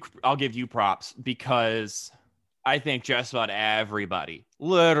give you props, because I think just about everybody,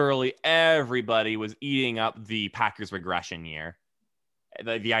 literally everybody, was eating up the Packers regression year.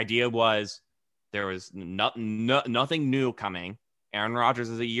 The idea was there was nothing new coming. Aaron Rodgers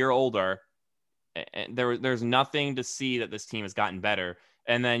is a year older, and there's nothing to see that this team has gotten better.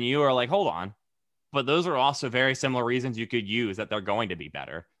 And then you are like, hold on. But those are also very similar reasons you could use that they're going to be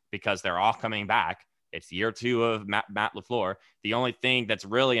better, because they're all coming back. It's year 2 of Matt LaFleur. The only thing that's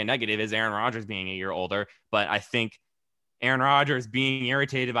really a negative is Aaron Rodgers being a year older. But I think Aaron Rodgers being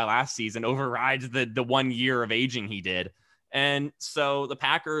irritated by last season overrides the 1 year of aging he did. And so the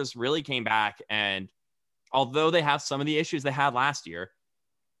Packers really came back. And although they have some of the issues they had last year,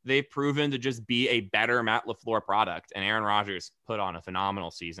 they've proven to just be a better Matt LaFleur product. And Aaron Rodgers put on a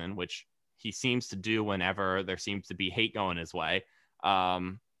phenomenal season, which he seems to do whenever there seems to be hate going his way.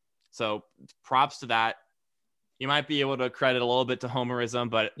 So props to that. You might be able to credit a little bit to homerism,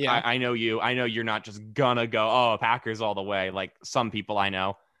 but yeah. I know you're not just gonna go, oh, Packers all the way, like some people I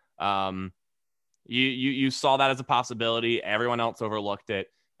know. You saw that as a possibility. Everyone else overlooked it,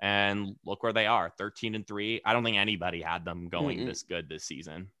 and look where they are, 13-3. I don't think anybody had them going this good this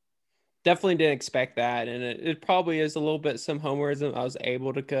season. Definitely didn't expect that, and it probably is a little bit some homerism. I was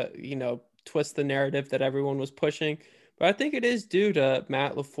able to twist the narrative that everyone was pushing, but I think it is due to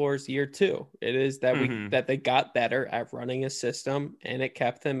Matt LaFleur's year 2. It is that that they got better at running a system, and it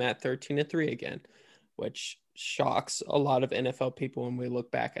kept them at 13-3 again, which shocks a lot of NFL people when we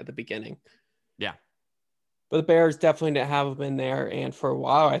look back at the beginning. Yeah, but the Bears definitely didn't have them in there, and for a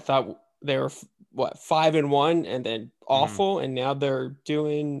while I thought they were 5-1 and then awful, and now they're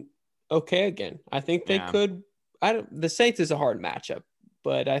doing okay again. I think they could. The Saints is a hard matchup,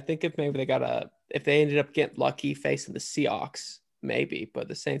 but I think if they ended up getting lucky facing the Seahawks, maybe. But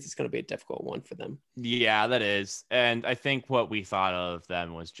the Saints is going to be a difficult one for them. Yeah, that is. And I think what we thought of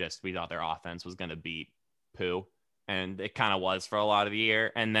them was just we thought their offense was going to beat poo, and it kind of was for a lot of the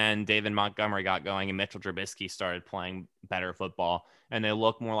year. And then David Montgomery got going, and Mitchell Trubisky started playing better football, and they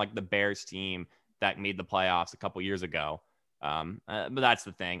look more like the Bears team that made the playoffs a couple years ago. But that's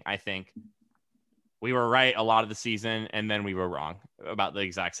the thing. I think we were right a lot of the season, and then we were wrong about the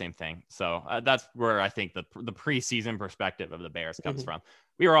exact same thing. So that's where I think the preseason perspective of the Bears comes from.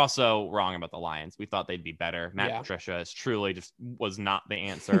 We were also wrong about the Lions. We thought they'd be better. Matt Patricia is truly just was not the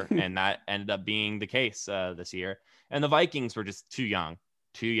answer, and that ended up being the case this year. And the Vikings were just too young.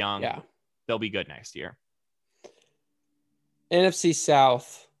 Yeah. They'll be good next year. NFC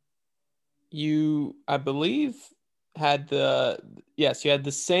South, I believe, you had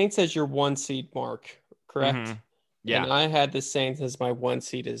the Saints as your 1 seed, Mark, correct? Yeah. And I had the Saints as my 1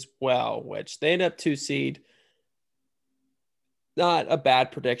 seed as well, which they end up 2 seed. Not a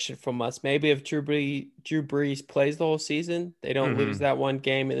bad prediction from us. Maybe if Drew Brees plays the whole season, they don't lose hmm that one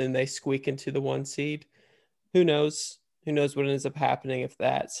game and then they squeak into the 1 seed. Who knows? Who knows what ends up happening if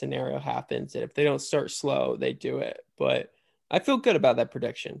that scenario happens? And if they don't start slow, they do it. But I feel good about that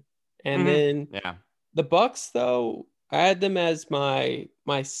prediction. And then Yeah. the Bucks, though, I had them as my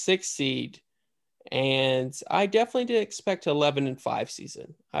 6 seed, and I definitely did expect 11-5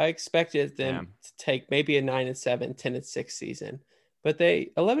 season. I expected Yeah. them to take maybe a 9-7, 10-6 season, but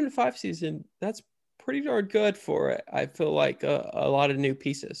they 11-5 season. That's pretty darn good for it. I feel like a lot of new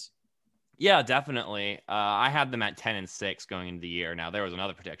pieces. Yeah, definitely. I had them at 10-6 going into the year. Now there was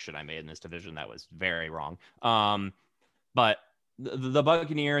another prediction I made in this division that was very wrong. But the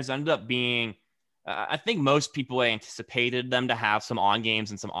Buccaneers ended up being, I think most people anticipated them to have some on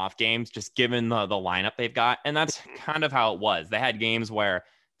games and some off games, just given the lineup they've got. And that's kind of how it was. They had games where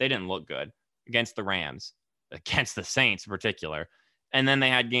they didn't look good against the Rams, against the Saints in particular. And then they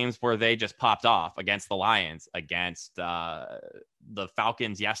had games where they just popped off against the Lions, against the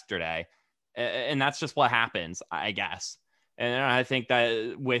Falcons yesterday. And that's just what happens, I guess. And I think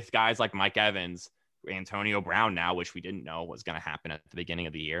that with guys like Mike Evans, Antonio Brown now, which we didn't know was going to happen at the beginning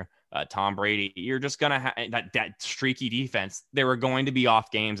of the year, Tom Brady, you're just going to have that streaky defense. There were going to be off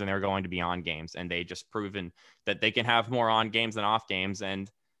games and they were going to be on games. And they just proven that they can have more on games than off games.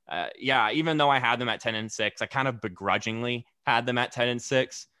 And yeah, even though I had them at 10-6, I kind of begrudgingly had them at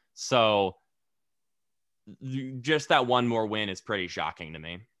 10-6. So just that one more win is pretty shocking to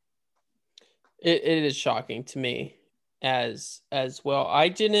me. It is shocking to me as well. I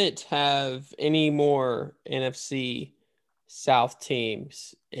didn't have any more NFC South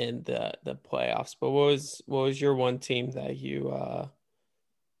teams in the playoffs, but what was your one team that you I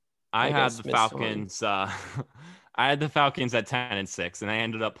I had guess the missed on? Falcons. I had the Falcons at 10-6, and I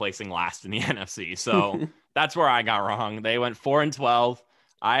ended up placing last in the NFC. So that's where I got wrong. They went 4-12.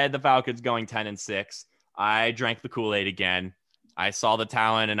 I had the Falcons going 10-6. I drank the Kool-Aid again. I saw the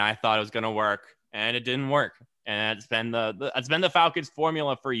talent, and I thought it was going to work, and it didn't work. And it's been the Falcons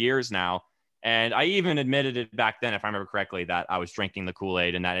formula for years now. And I even admitted it back then, if I remember correctly, that I was drinking the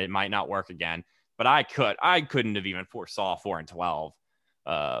Kool-Aid and that it might not work again. But I couldn't have even foresaw 4-12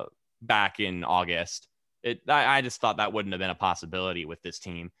 back in August. I just thought that wouldn't have been a possibility with this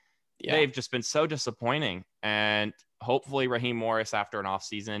team. Yeah. They've just been so disappointing. And hopefully Raheem Morris, after an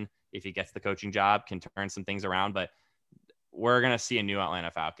offseason, if he gets the coaching job, can turn some things around. But we're going to see a new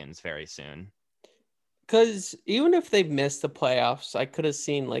Atlanta Falcons very soon. Because even if they missed the playoffs, I could have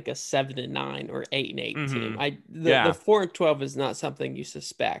seen like a 7-9 or 8-8 team. The Yeah. 4-12 is not something you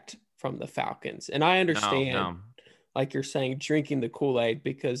suspect from the Falcons, and I understand, No. like you're saying, drinking the Kool-Aid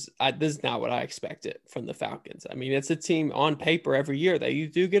because this is not what I expected from the Falcons. I mean, it's a team on paper every year that you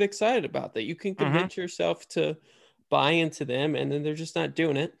do get excited about, that you can convince yourself to buy into them, and then they're just not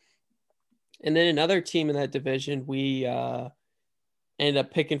doing it. And then another team in that division, we ended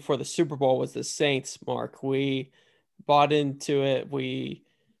up picking for the Super Bowl was the Saints, Mark. We bought into it.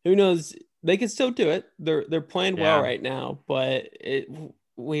 Who knows, they can still do it. They're playing well Yeah. right now, but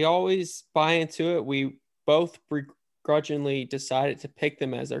we always buy into it. We both begrudgingly decided to pick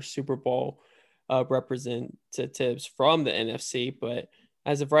them as our Super Bowl representatives from the NFC. But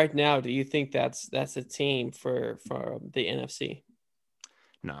as of right now, do you think that's a team for the NFC?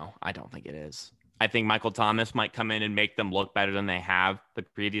 No, I don't think it is. I think Michael Thomas might come in and make them look better than they have the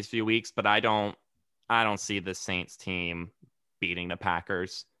previous few weeks, but I don't see the Saints team beating the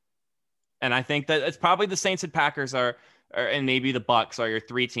Packers. And I think that it's probably the Saints and Packers and maybe the Bucks are your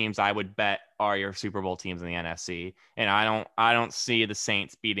three teams I would bet are your Super Bowl teams in the NFC. And I don't see the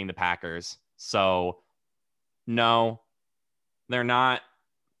Saints beating the Packers. So no, they're not.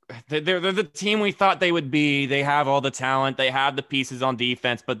 They're the team we thought they would be. They have all the talent. They have the pieces on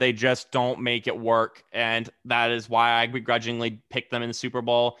defense, but they just don't make it work. And that is why I begrudgingly picked them in the Super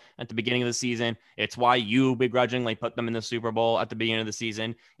Bowl at the beginning of the season. It's why you begrudgingly put them in the Super Bowl at the beginning of the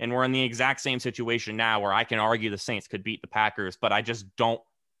season. And we're in the exact same situation now where I can argue the Saints could beat the Packers, but I just don't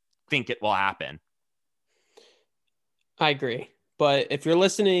think it will happen. I agree. But if you're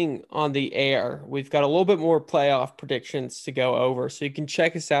listening on the air, we've got a little bit more playoff predictions to go over. So you can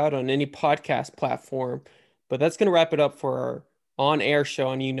check us out on any podcast platform. But that's going to wrap it up for our on air show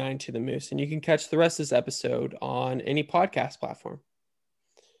on United to the Moose. And you can catch the rest of this episode on any podcast platform.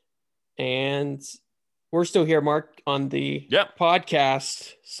 And we're still here, Mark, on the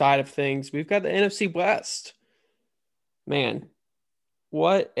podcast side of things. We've got the NFC West. Man,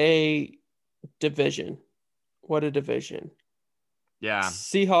 what a division. What a division. Yeah.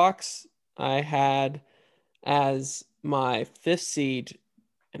 Seahawks, I had as my 5th seed,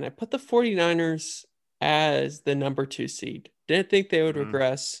 and I put the 49ers as the number 2 seed. Didn't think they would Mhm.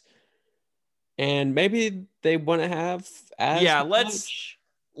 regress, and maybe they wouldn't have as Yeah, much,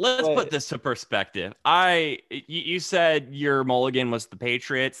 let's put but this to perspective. You said your mulligan was the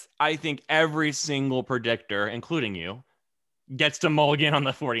Patriots. I think every single predictor, including you, gets to mulligan on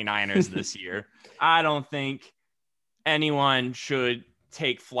the 49ers this year. I don't think anyone should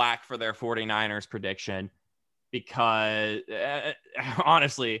take flack for their 49ers prediction because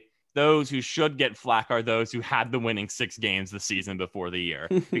honestly, those who should get flack are those who had the winning 6 games the season before the year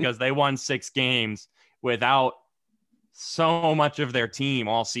because they won 6 games without so much of their team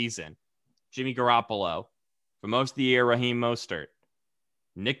all season. Jimmy Garoppolo, for most of the year, Raheem Mostert,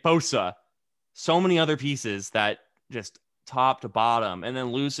 Nick Bosa, so many other pieces that just top to bottom, and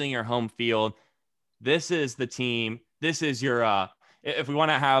then losing your home field. This is the team. This is your, if we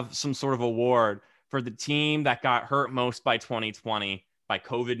want to have some sort of award for the team that got hurt most by 2020, by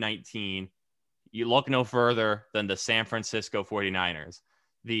COVID-19, you look no further than the San Francisco 49ers.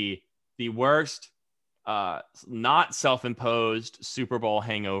 The, the worst, not self-imposed Super Bowl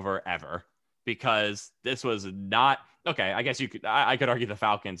hangover ever, because this was not okay. I guess I could argue the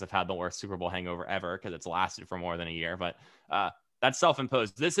Falcons have had the worst Super Bowl hangover ever because it's lasted for more than a year, but that's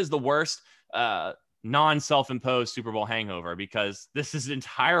self-imposed. This is the worst non-self-imposed Super Bowl hangover because this is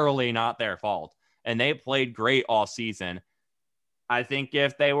entirely not their fault, and they played great all season. I think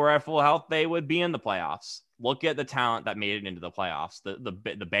if they were at full health, they would be in the playoffs. Look at the talent that made it into the playoffs.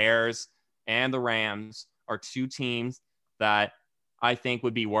 The Bears and the Rams are 2 teams that I think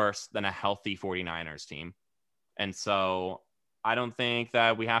would be worse than a healthy 49ers team. And so I don't think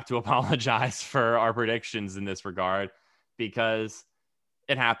that we have to apologize for our predictions in this regard because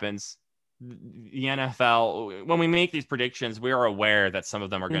it happens. The NFL, when we make these predictions, we are aware that some of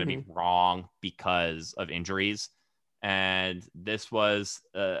them are going to be wrong because of injuries. And this was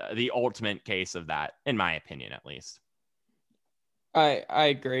the ultimate case of that, in my opinion, at least. I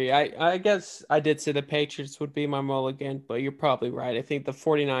agree. I guess I did say the Patriots would be my mulligan, but you're probably right. I think the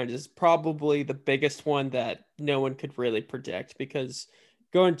 49ers is probably the biggest one that no one could really predict because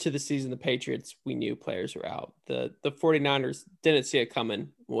going to the season, the Patriots, we knew players were out. The 49ers didn't see it coming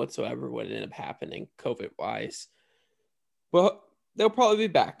whatsoever what ended up happening COVID wise. Well, they'll probably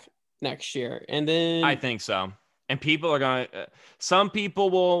be back next year. And I then think so. And people are going to, some people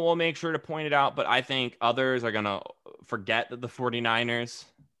will make sure to point it out, but I think others are going to forget that the 49ers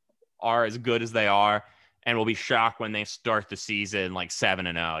are as good as they are and will be shocked when they start the season like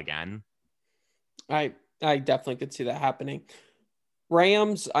 7-0 again. I definitely could see that happening.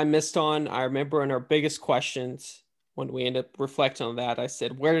 Rams, I missed on. I remember in our biggest questions when we ended up reflecting on that, I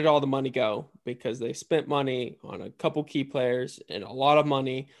said, where did all the money go? Because they spent money on a couple key players and a lot of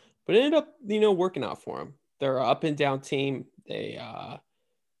money, but it ended up, working out for them. They're an up and down team. They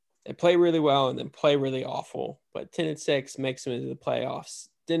play really well and then play really awful, but 10-6 makes them into the playoffs.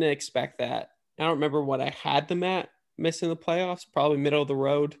 Didn't expect that. I don't remember what I had them at missing the playoffs, probably middle of the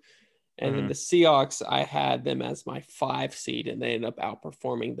road. And then the Seahawks, I had them as my 5 seed, and they ended up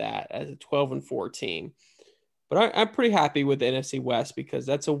outperforming that as a 12-4 team. But I'm pretty happy with the NFC West because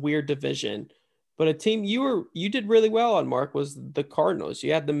that's a weird division. But a team you did really well on, Mark, was the Cardinals.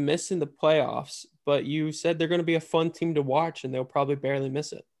 You had them missing the playoffs, but you said they're going to be a fun team to watch, and they'll probably barely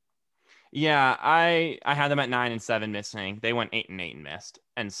miss it. Yeah, I had them at 9-7 missing. They went 8-8 and missed.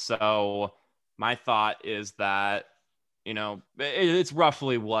 And so my thought is that, it's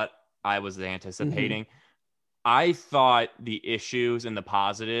roughly what I was anticipating. I thought the issues and the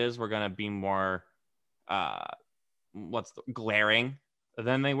positives were going to be more glaring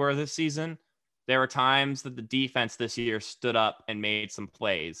than they were this season. There were times that the defense this year stood up and made some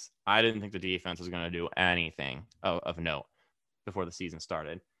plays. I didn't think the defense was going to do anything of note before the season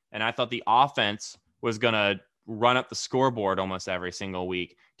started. And I thought the offense was going to run up the scoreboard almost every single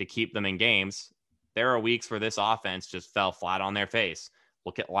week to keep them in games. There are weeks where this offense just fell flat on their face.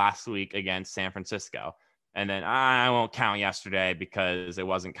 Look at last week against San Francisco. And then I won't count yesterday because it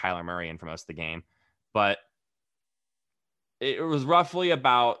wasn't Kyler Murray in for most of the game. But it was roughly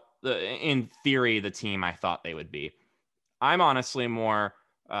about, in theory, the team I thought they would be. I'm honestly more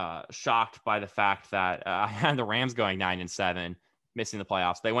shocked by the fact that I had the Rams going 9-7, missing the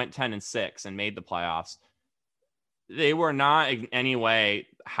playoffs. They went 10-6 and made the playoffs. They were not in any way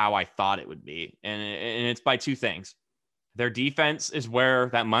how I thought it would be. And it's by 2 things. Their defense is where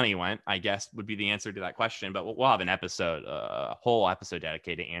that money went, I guess, would be the answer to that question. But we'll have an episode, a whole episode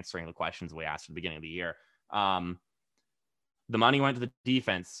dedicated to answering the questions we asked at the beginning of the year. The money went to the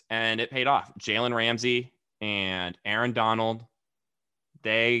defense, and it paid off. Jalen Ramsey and Aaron Donald,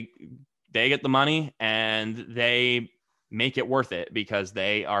 they they get the money and they make it worth it because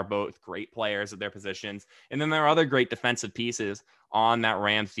they are both great players at their positions. And then there are other great defensive pieces on that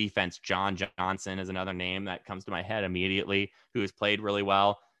Rams defense. John Johnson is another name that comes to my head immediately, who has played really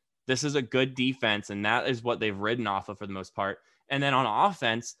well. This is a good defense, and that is what they've ridden off of for the most part. And then on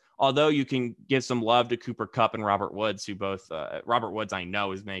offense, although you can give some love to Cooper Kupp and Robert Woods, who both Robert Woods, I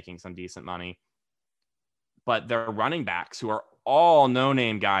know, is making some decent money, but their running backs, who are all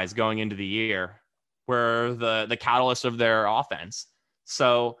no-name guys going into the year, were the catalyst of their offense.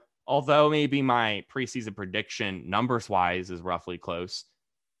 So although maybe my preseason prediction numbers-wise is roughly close,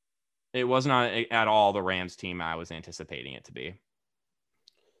 it was not at all the Rams team I was anticipating it to be.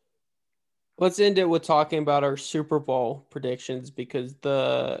 Let's end it with talking about our Super Bowl predictions, because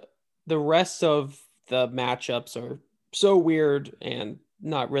the rest of the matchups are so weird and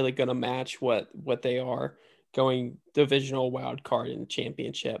not really going to match what they are going divisional wild card and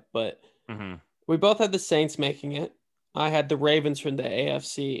championship. But we both had the Saints making it. I had the Ravens from the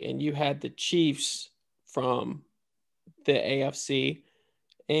AFC, and you had the Chiefs from the AFC.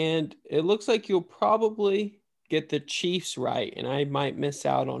 And it looks like you'll probably get the Chiefs right, and I might miss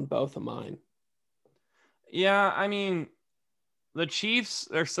out on both of mine. Yeah, I mean, the Chiefs,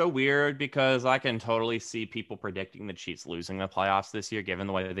 they're so weird because I can totally see people predicting the Chiefs losing the playoffs this year, given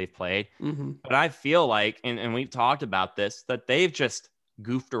the way that they've played. But I feel like, and we've talked about this, that they've just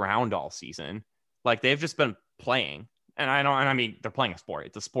goofed around all season. Like, they've just been playing. And I mean, they're playing a sport.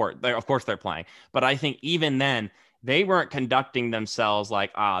 It's a sport. Of course they're playing. But I think even then, they weren't conducting themselves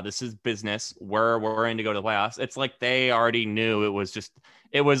like, this is business. We're in to go to the playoffs. It's like they already knew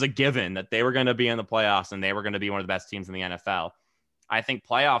it was a given that they were going to be in the playoffs and they were going to be one of the best teams in the NFL. I think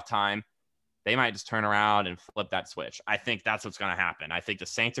playoff time, they might just turn around and flip that switch. I think that's what's going to happen. I think the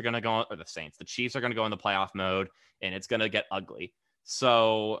Chiefs are going to go in the playoff mode, and it's going to get ugly.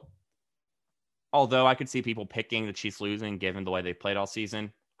 So although I could see people picking the Chiefs losing, given the way they played all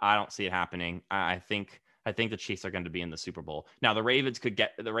season, I don't see it happening. I think the Chiefs are going to be in the Super Bowl. Now, the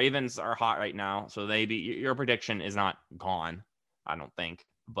Ravens are hot right now, so your prediction is not gone, I don't think.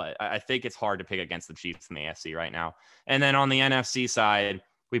 But I think it's hard to pick against the Chiefs in the AFC right now. And then on the NFC side,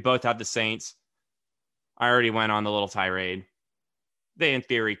 we both have the Saints. I already went on the little tirade. They, in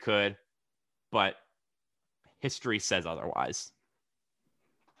theory, could, but history says otherwise.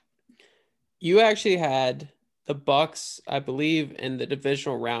 You actually had the Bucs, I believe, in the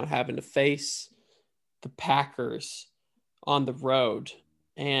divisional round having to face the Packers on the road.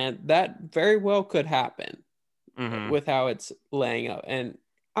 And that very well could happen with how it's laying out. And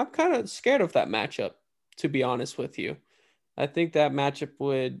I'm kind of scared of that matchup, to be honest with you. I think that matchup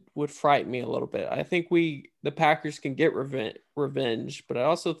would frighten me a little bit. I think the Packers can get revenge, but I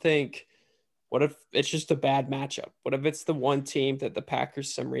also think, what if it's just a bad matchup? What if it's the one team that the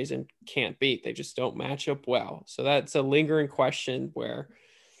Packers, some reason, can't beat? They just don't match up well. So that's a lingering question where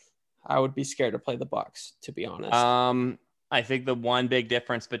I would be scared to play the Bucs, to be honest. I think the one big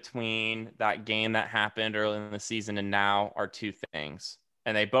difference between that game that happened early in the season and now are two things.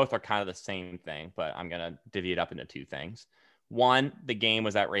 And they both are kind of the same thing, but I'm going to divvy it up into two things. One, the game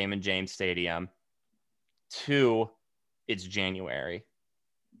was at Raymond James Stadium. Two, it's January.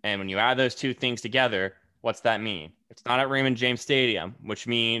 And when you add those two things together, what's that mean? It's not at Raymond James Stadium, which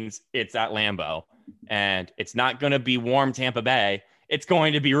means it's at Lambeau. And it's not going to be warm Tampa Bay. It's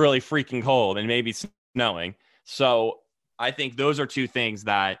going to be really freaking cold and maybe snowing. So I think those are two things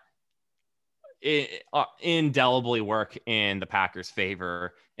that indelibly work in the Packers'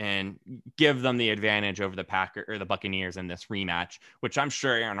 favor and give them the advantage over the Buccaneers in this rematch, which I'm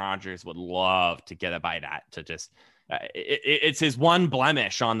sure Aaron Rodgers would love to get a bite at. To just it's his one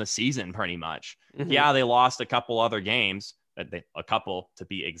blemish on the season, pretty much. Yeah, they lost a couple other games, a couple to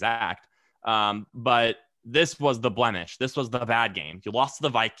be exact, but this was the blemish. This was the bad game. You lost to the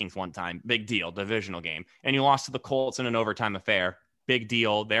Vikings one time, big deal, divisional game, and you lost to the Colts in an overtime affair. Big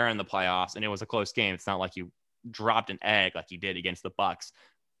deal. They're in the playoffs, and it was a close game. It's not like you dropped an egg like you did against the Bucs.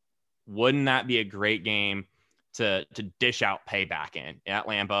 Wouldn't that be a great game to dish out payback in at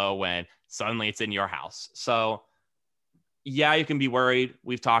Lambeau when suddenly it's in your house? So, yeah, you can be worried.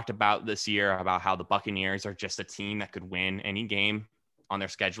 We've talked about this year about how the Buccaneers are just a team that could win any game on their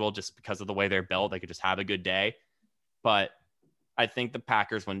schedule just because of the way they're built. They could just have a good day. But I think the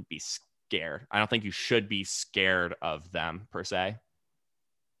Packers wouldn't be scared. I don't think you should be scared of them per se.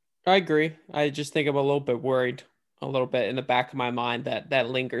 I agree. I just think I'm a little bit worried, a little bit in the back of my mind that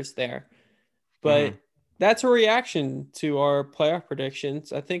lingers there. But that's a reaction to our playoff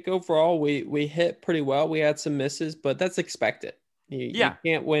predictions. I think overall we hit pretty well. We had some misses, but that's expected. You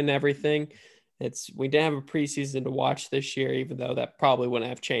can't win everything. We didn't have a preseason to watch this year, even though that probably wouldn't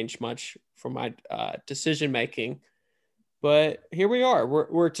have changed much for my decision making. But here we are.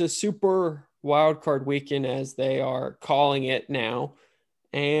 We're to super wild card weekend, as they are calling it now.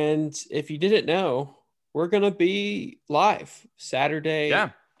 And if you didn't know, we're going to be live Saturday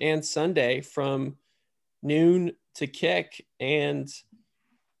and Sunday from noon to kick. And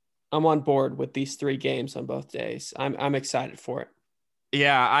I'm on board with these 3 games on both days. I'm excited for it.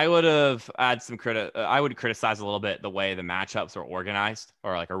 Yeah, I would have had some I would criticize a little bit the way the matchups are organized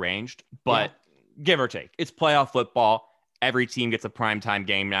or like arranged, but give or take, it's playoff football. Every team gets a primetime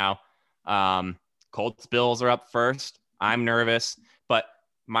game now. Colts Bills are up first. I'm nervous, but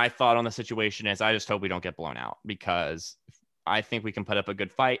my thought on the situation is I just hope we don't get blown out, because I think we can put up a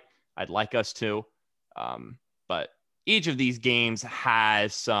good fight. I'd like us to, but each of these games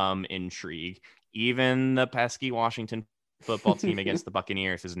has some intrigue. Even the pesky Washington football team against the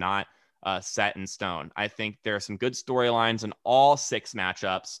Buccaneers is not set in stone. I think there are some good storylines in all 6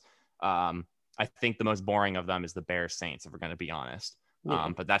 matchups. I think the most boring of them is the Bears Saints, if we're going to be honest.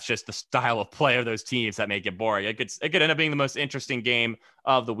 But that's just the style of play of those teams that make it boring. It could end up being the most interesting game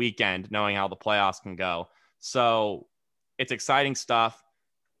of the weekend, knowing how the playoffs can go. So it's exciting stuff.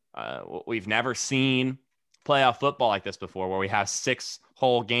 We've never seen playoff football like this before, where we have 6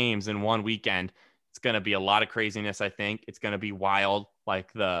 whole games in one weekend. It's going to be a lot of craziness. I think it's going to be wild,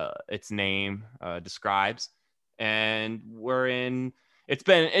 like its name describes. And it's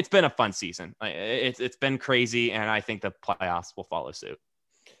been a fun season. It's been crazy, and I think the playoffs will follow suit.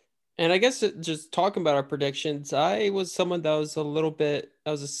 And I guess just talking about our predictions, I was someone that was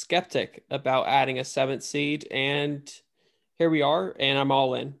I was a skeptic about adding a 7th seed, and here we are, and I'm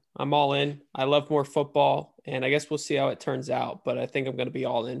all in. I love more football, and I guess we'll see how it turns out, but I think I'm going to be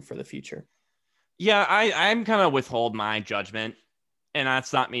all in for the future. Yeah, I'm kind of withhold my judgment. And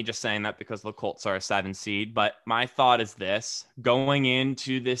that's not me just saying that because the Colts are a 7 seed. But my thought is this. Going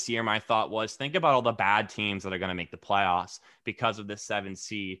into this year, my thought was, think about all the bad teams that are going to make the playoffs because of this 7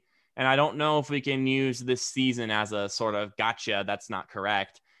 seed. And I don't know if we can use this season as a sort of gotcha. That's not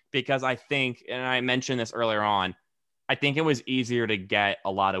correct. Because I think, and I mentioned this earlier on, I think it was easier to get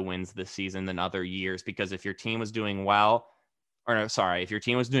a lot of wins this season than other years. Because if your team was doing if your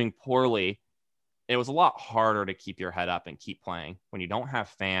team was doing poorly, it was a lot harder to keep your head up and keep playing when you don't have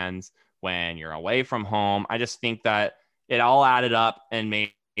fans, when you're away from home. I just think that it all added up and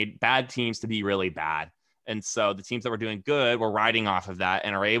made bad teams to be really bad. And so the teams that were doing good were riding off of that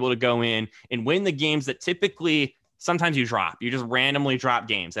and are able to go in and win the games that typically sometimes you drop. You just randomly drop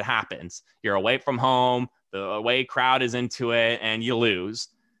games. It happens. You're away from home. The away crowd is into it and you lose.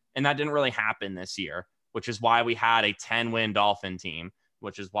 And that didn't really happen this year, which is why we had a 10-win Dolphin team,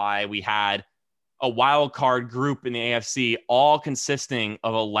 which is why we had a wild card group in the AFC, all consisting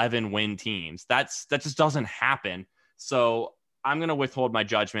of 11-win teams. That just doesn't happen. So I'm going to withhold my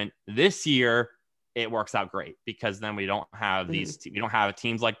judgment. This year, it works out great because then we don't have we don't have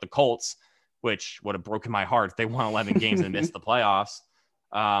teams like the Colts, which would have broken my heart if they won 11 games and missed the playoffs,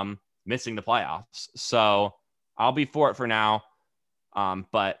 missing the playoffs. So I'll be for it for now.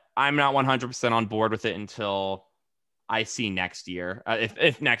 But I'm not 100% on board with it until I see next year,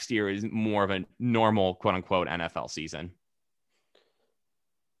 if next year is more of a normal, quote unquote, NFL season.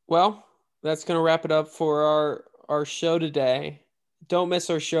 Well, that's going to wrap it up for our show today. Don't miss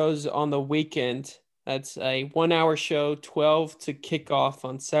our shows on the weekend. That's a 1-hour show, 12 to kick off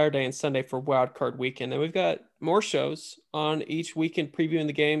on Saturday and Sunday for Wild Card Weekend. And we've got more shows on each weekend previewing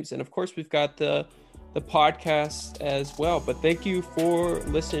the games. And of course, we've got the podcast as well. But thank you for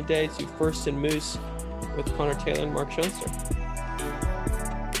listening today to First and Moose with Connor Taylor and Mark Schoenster.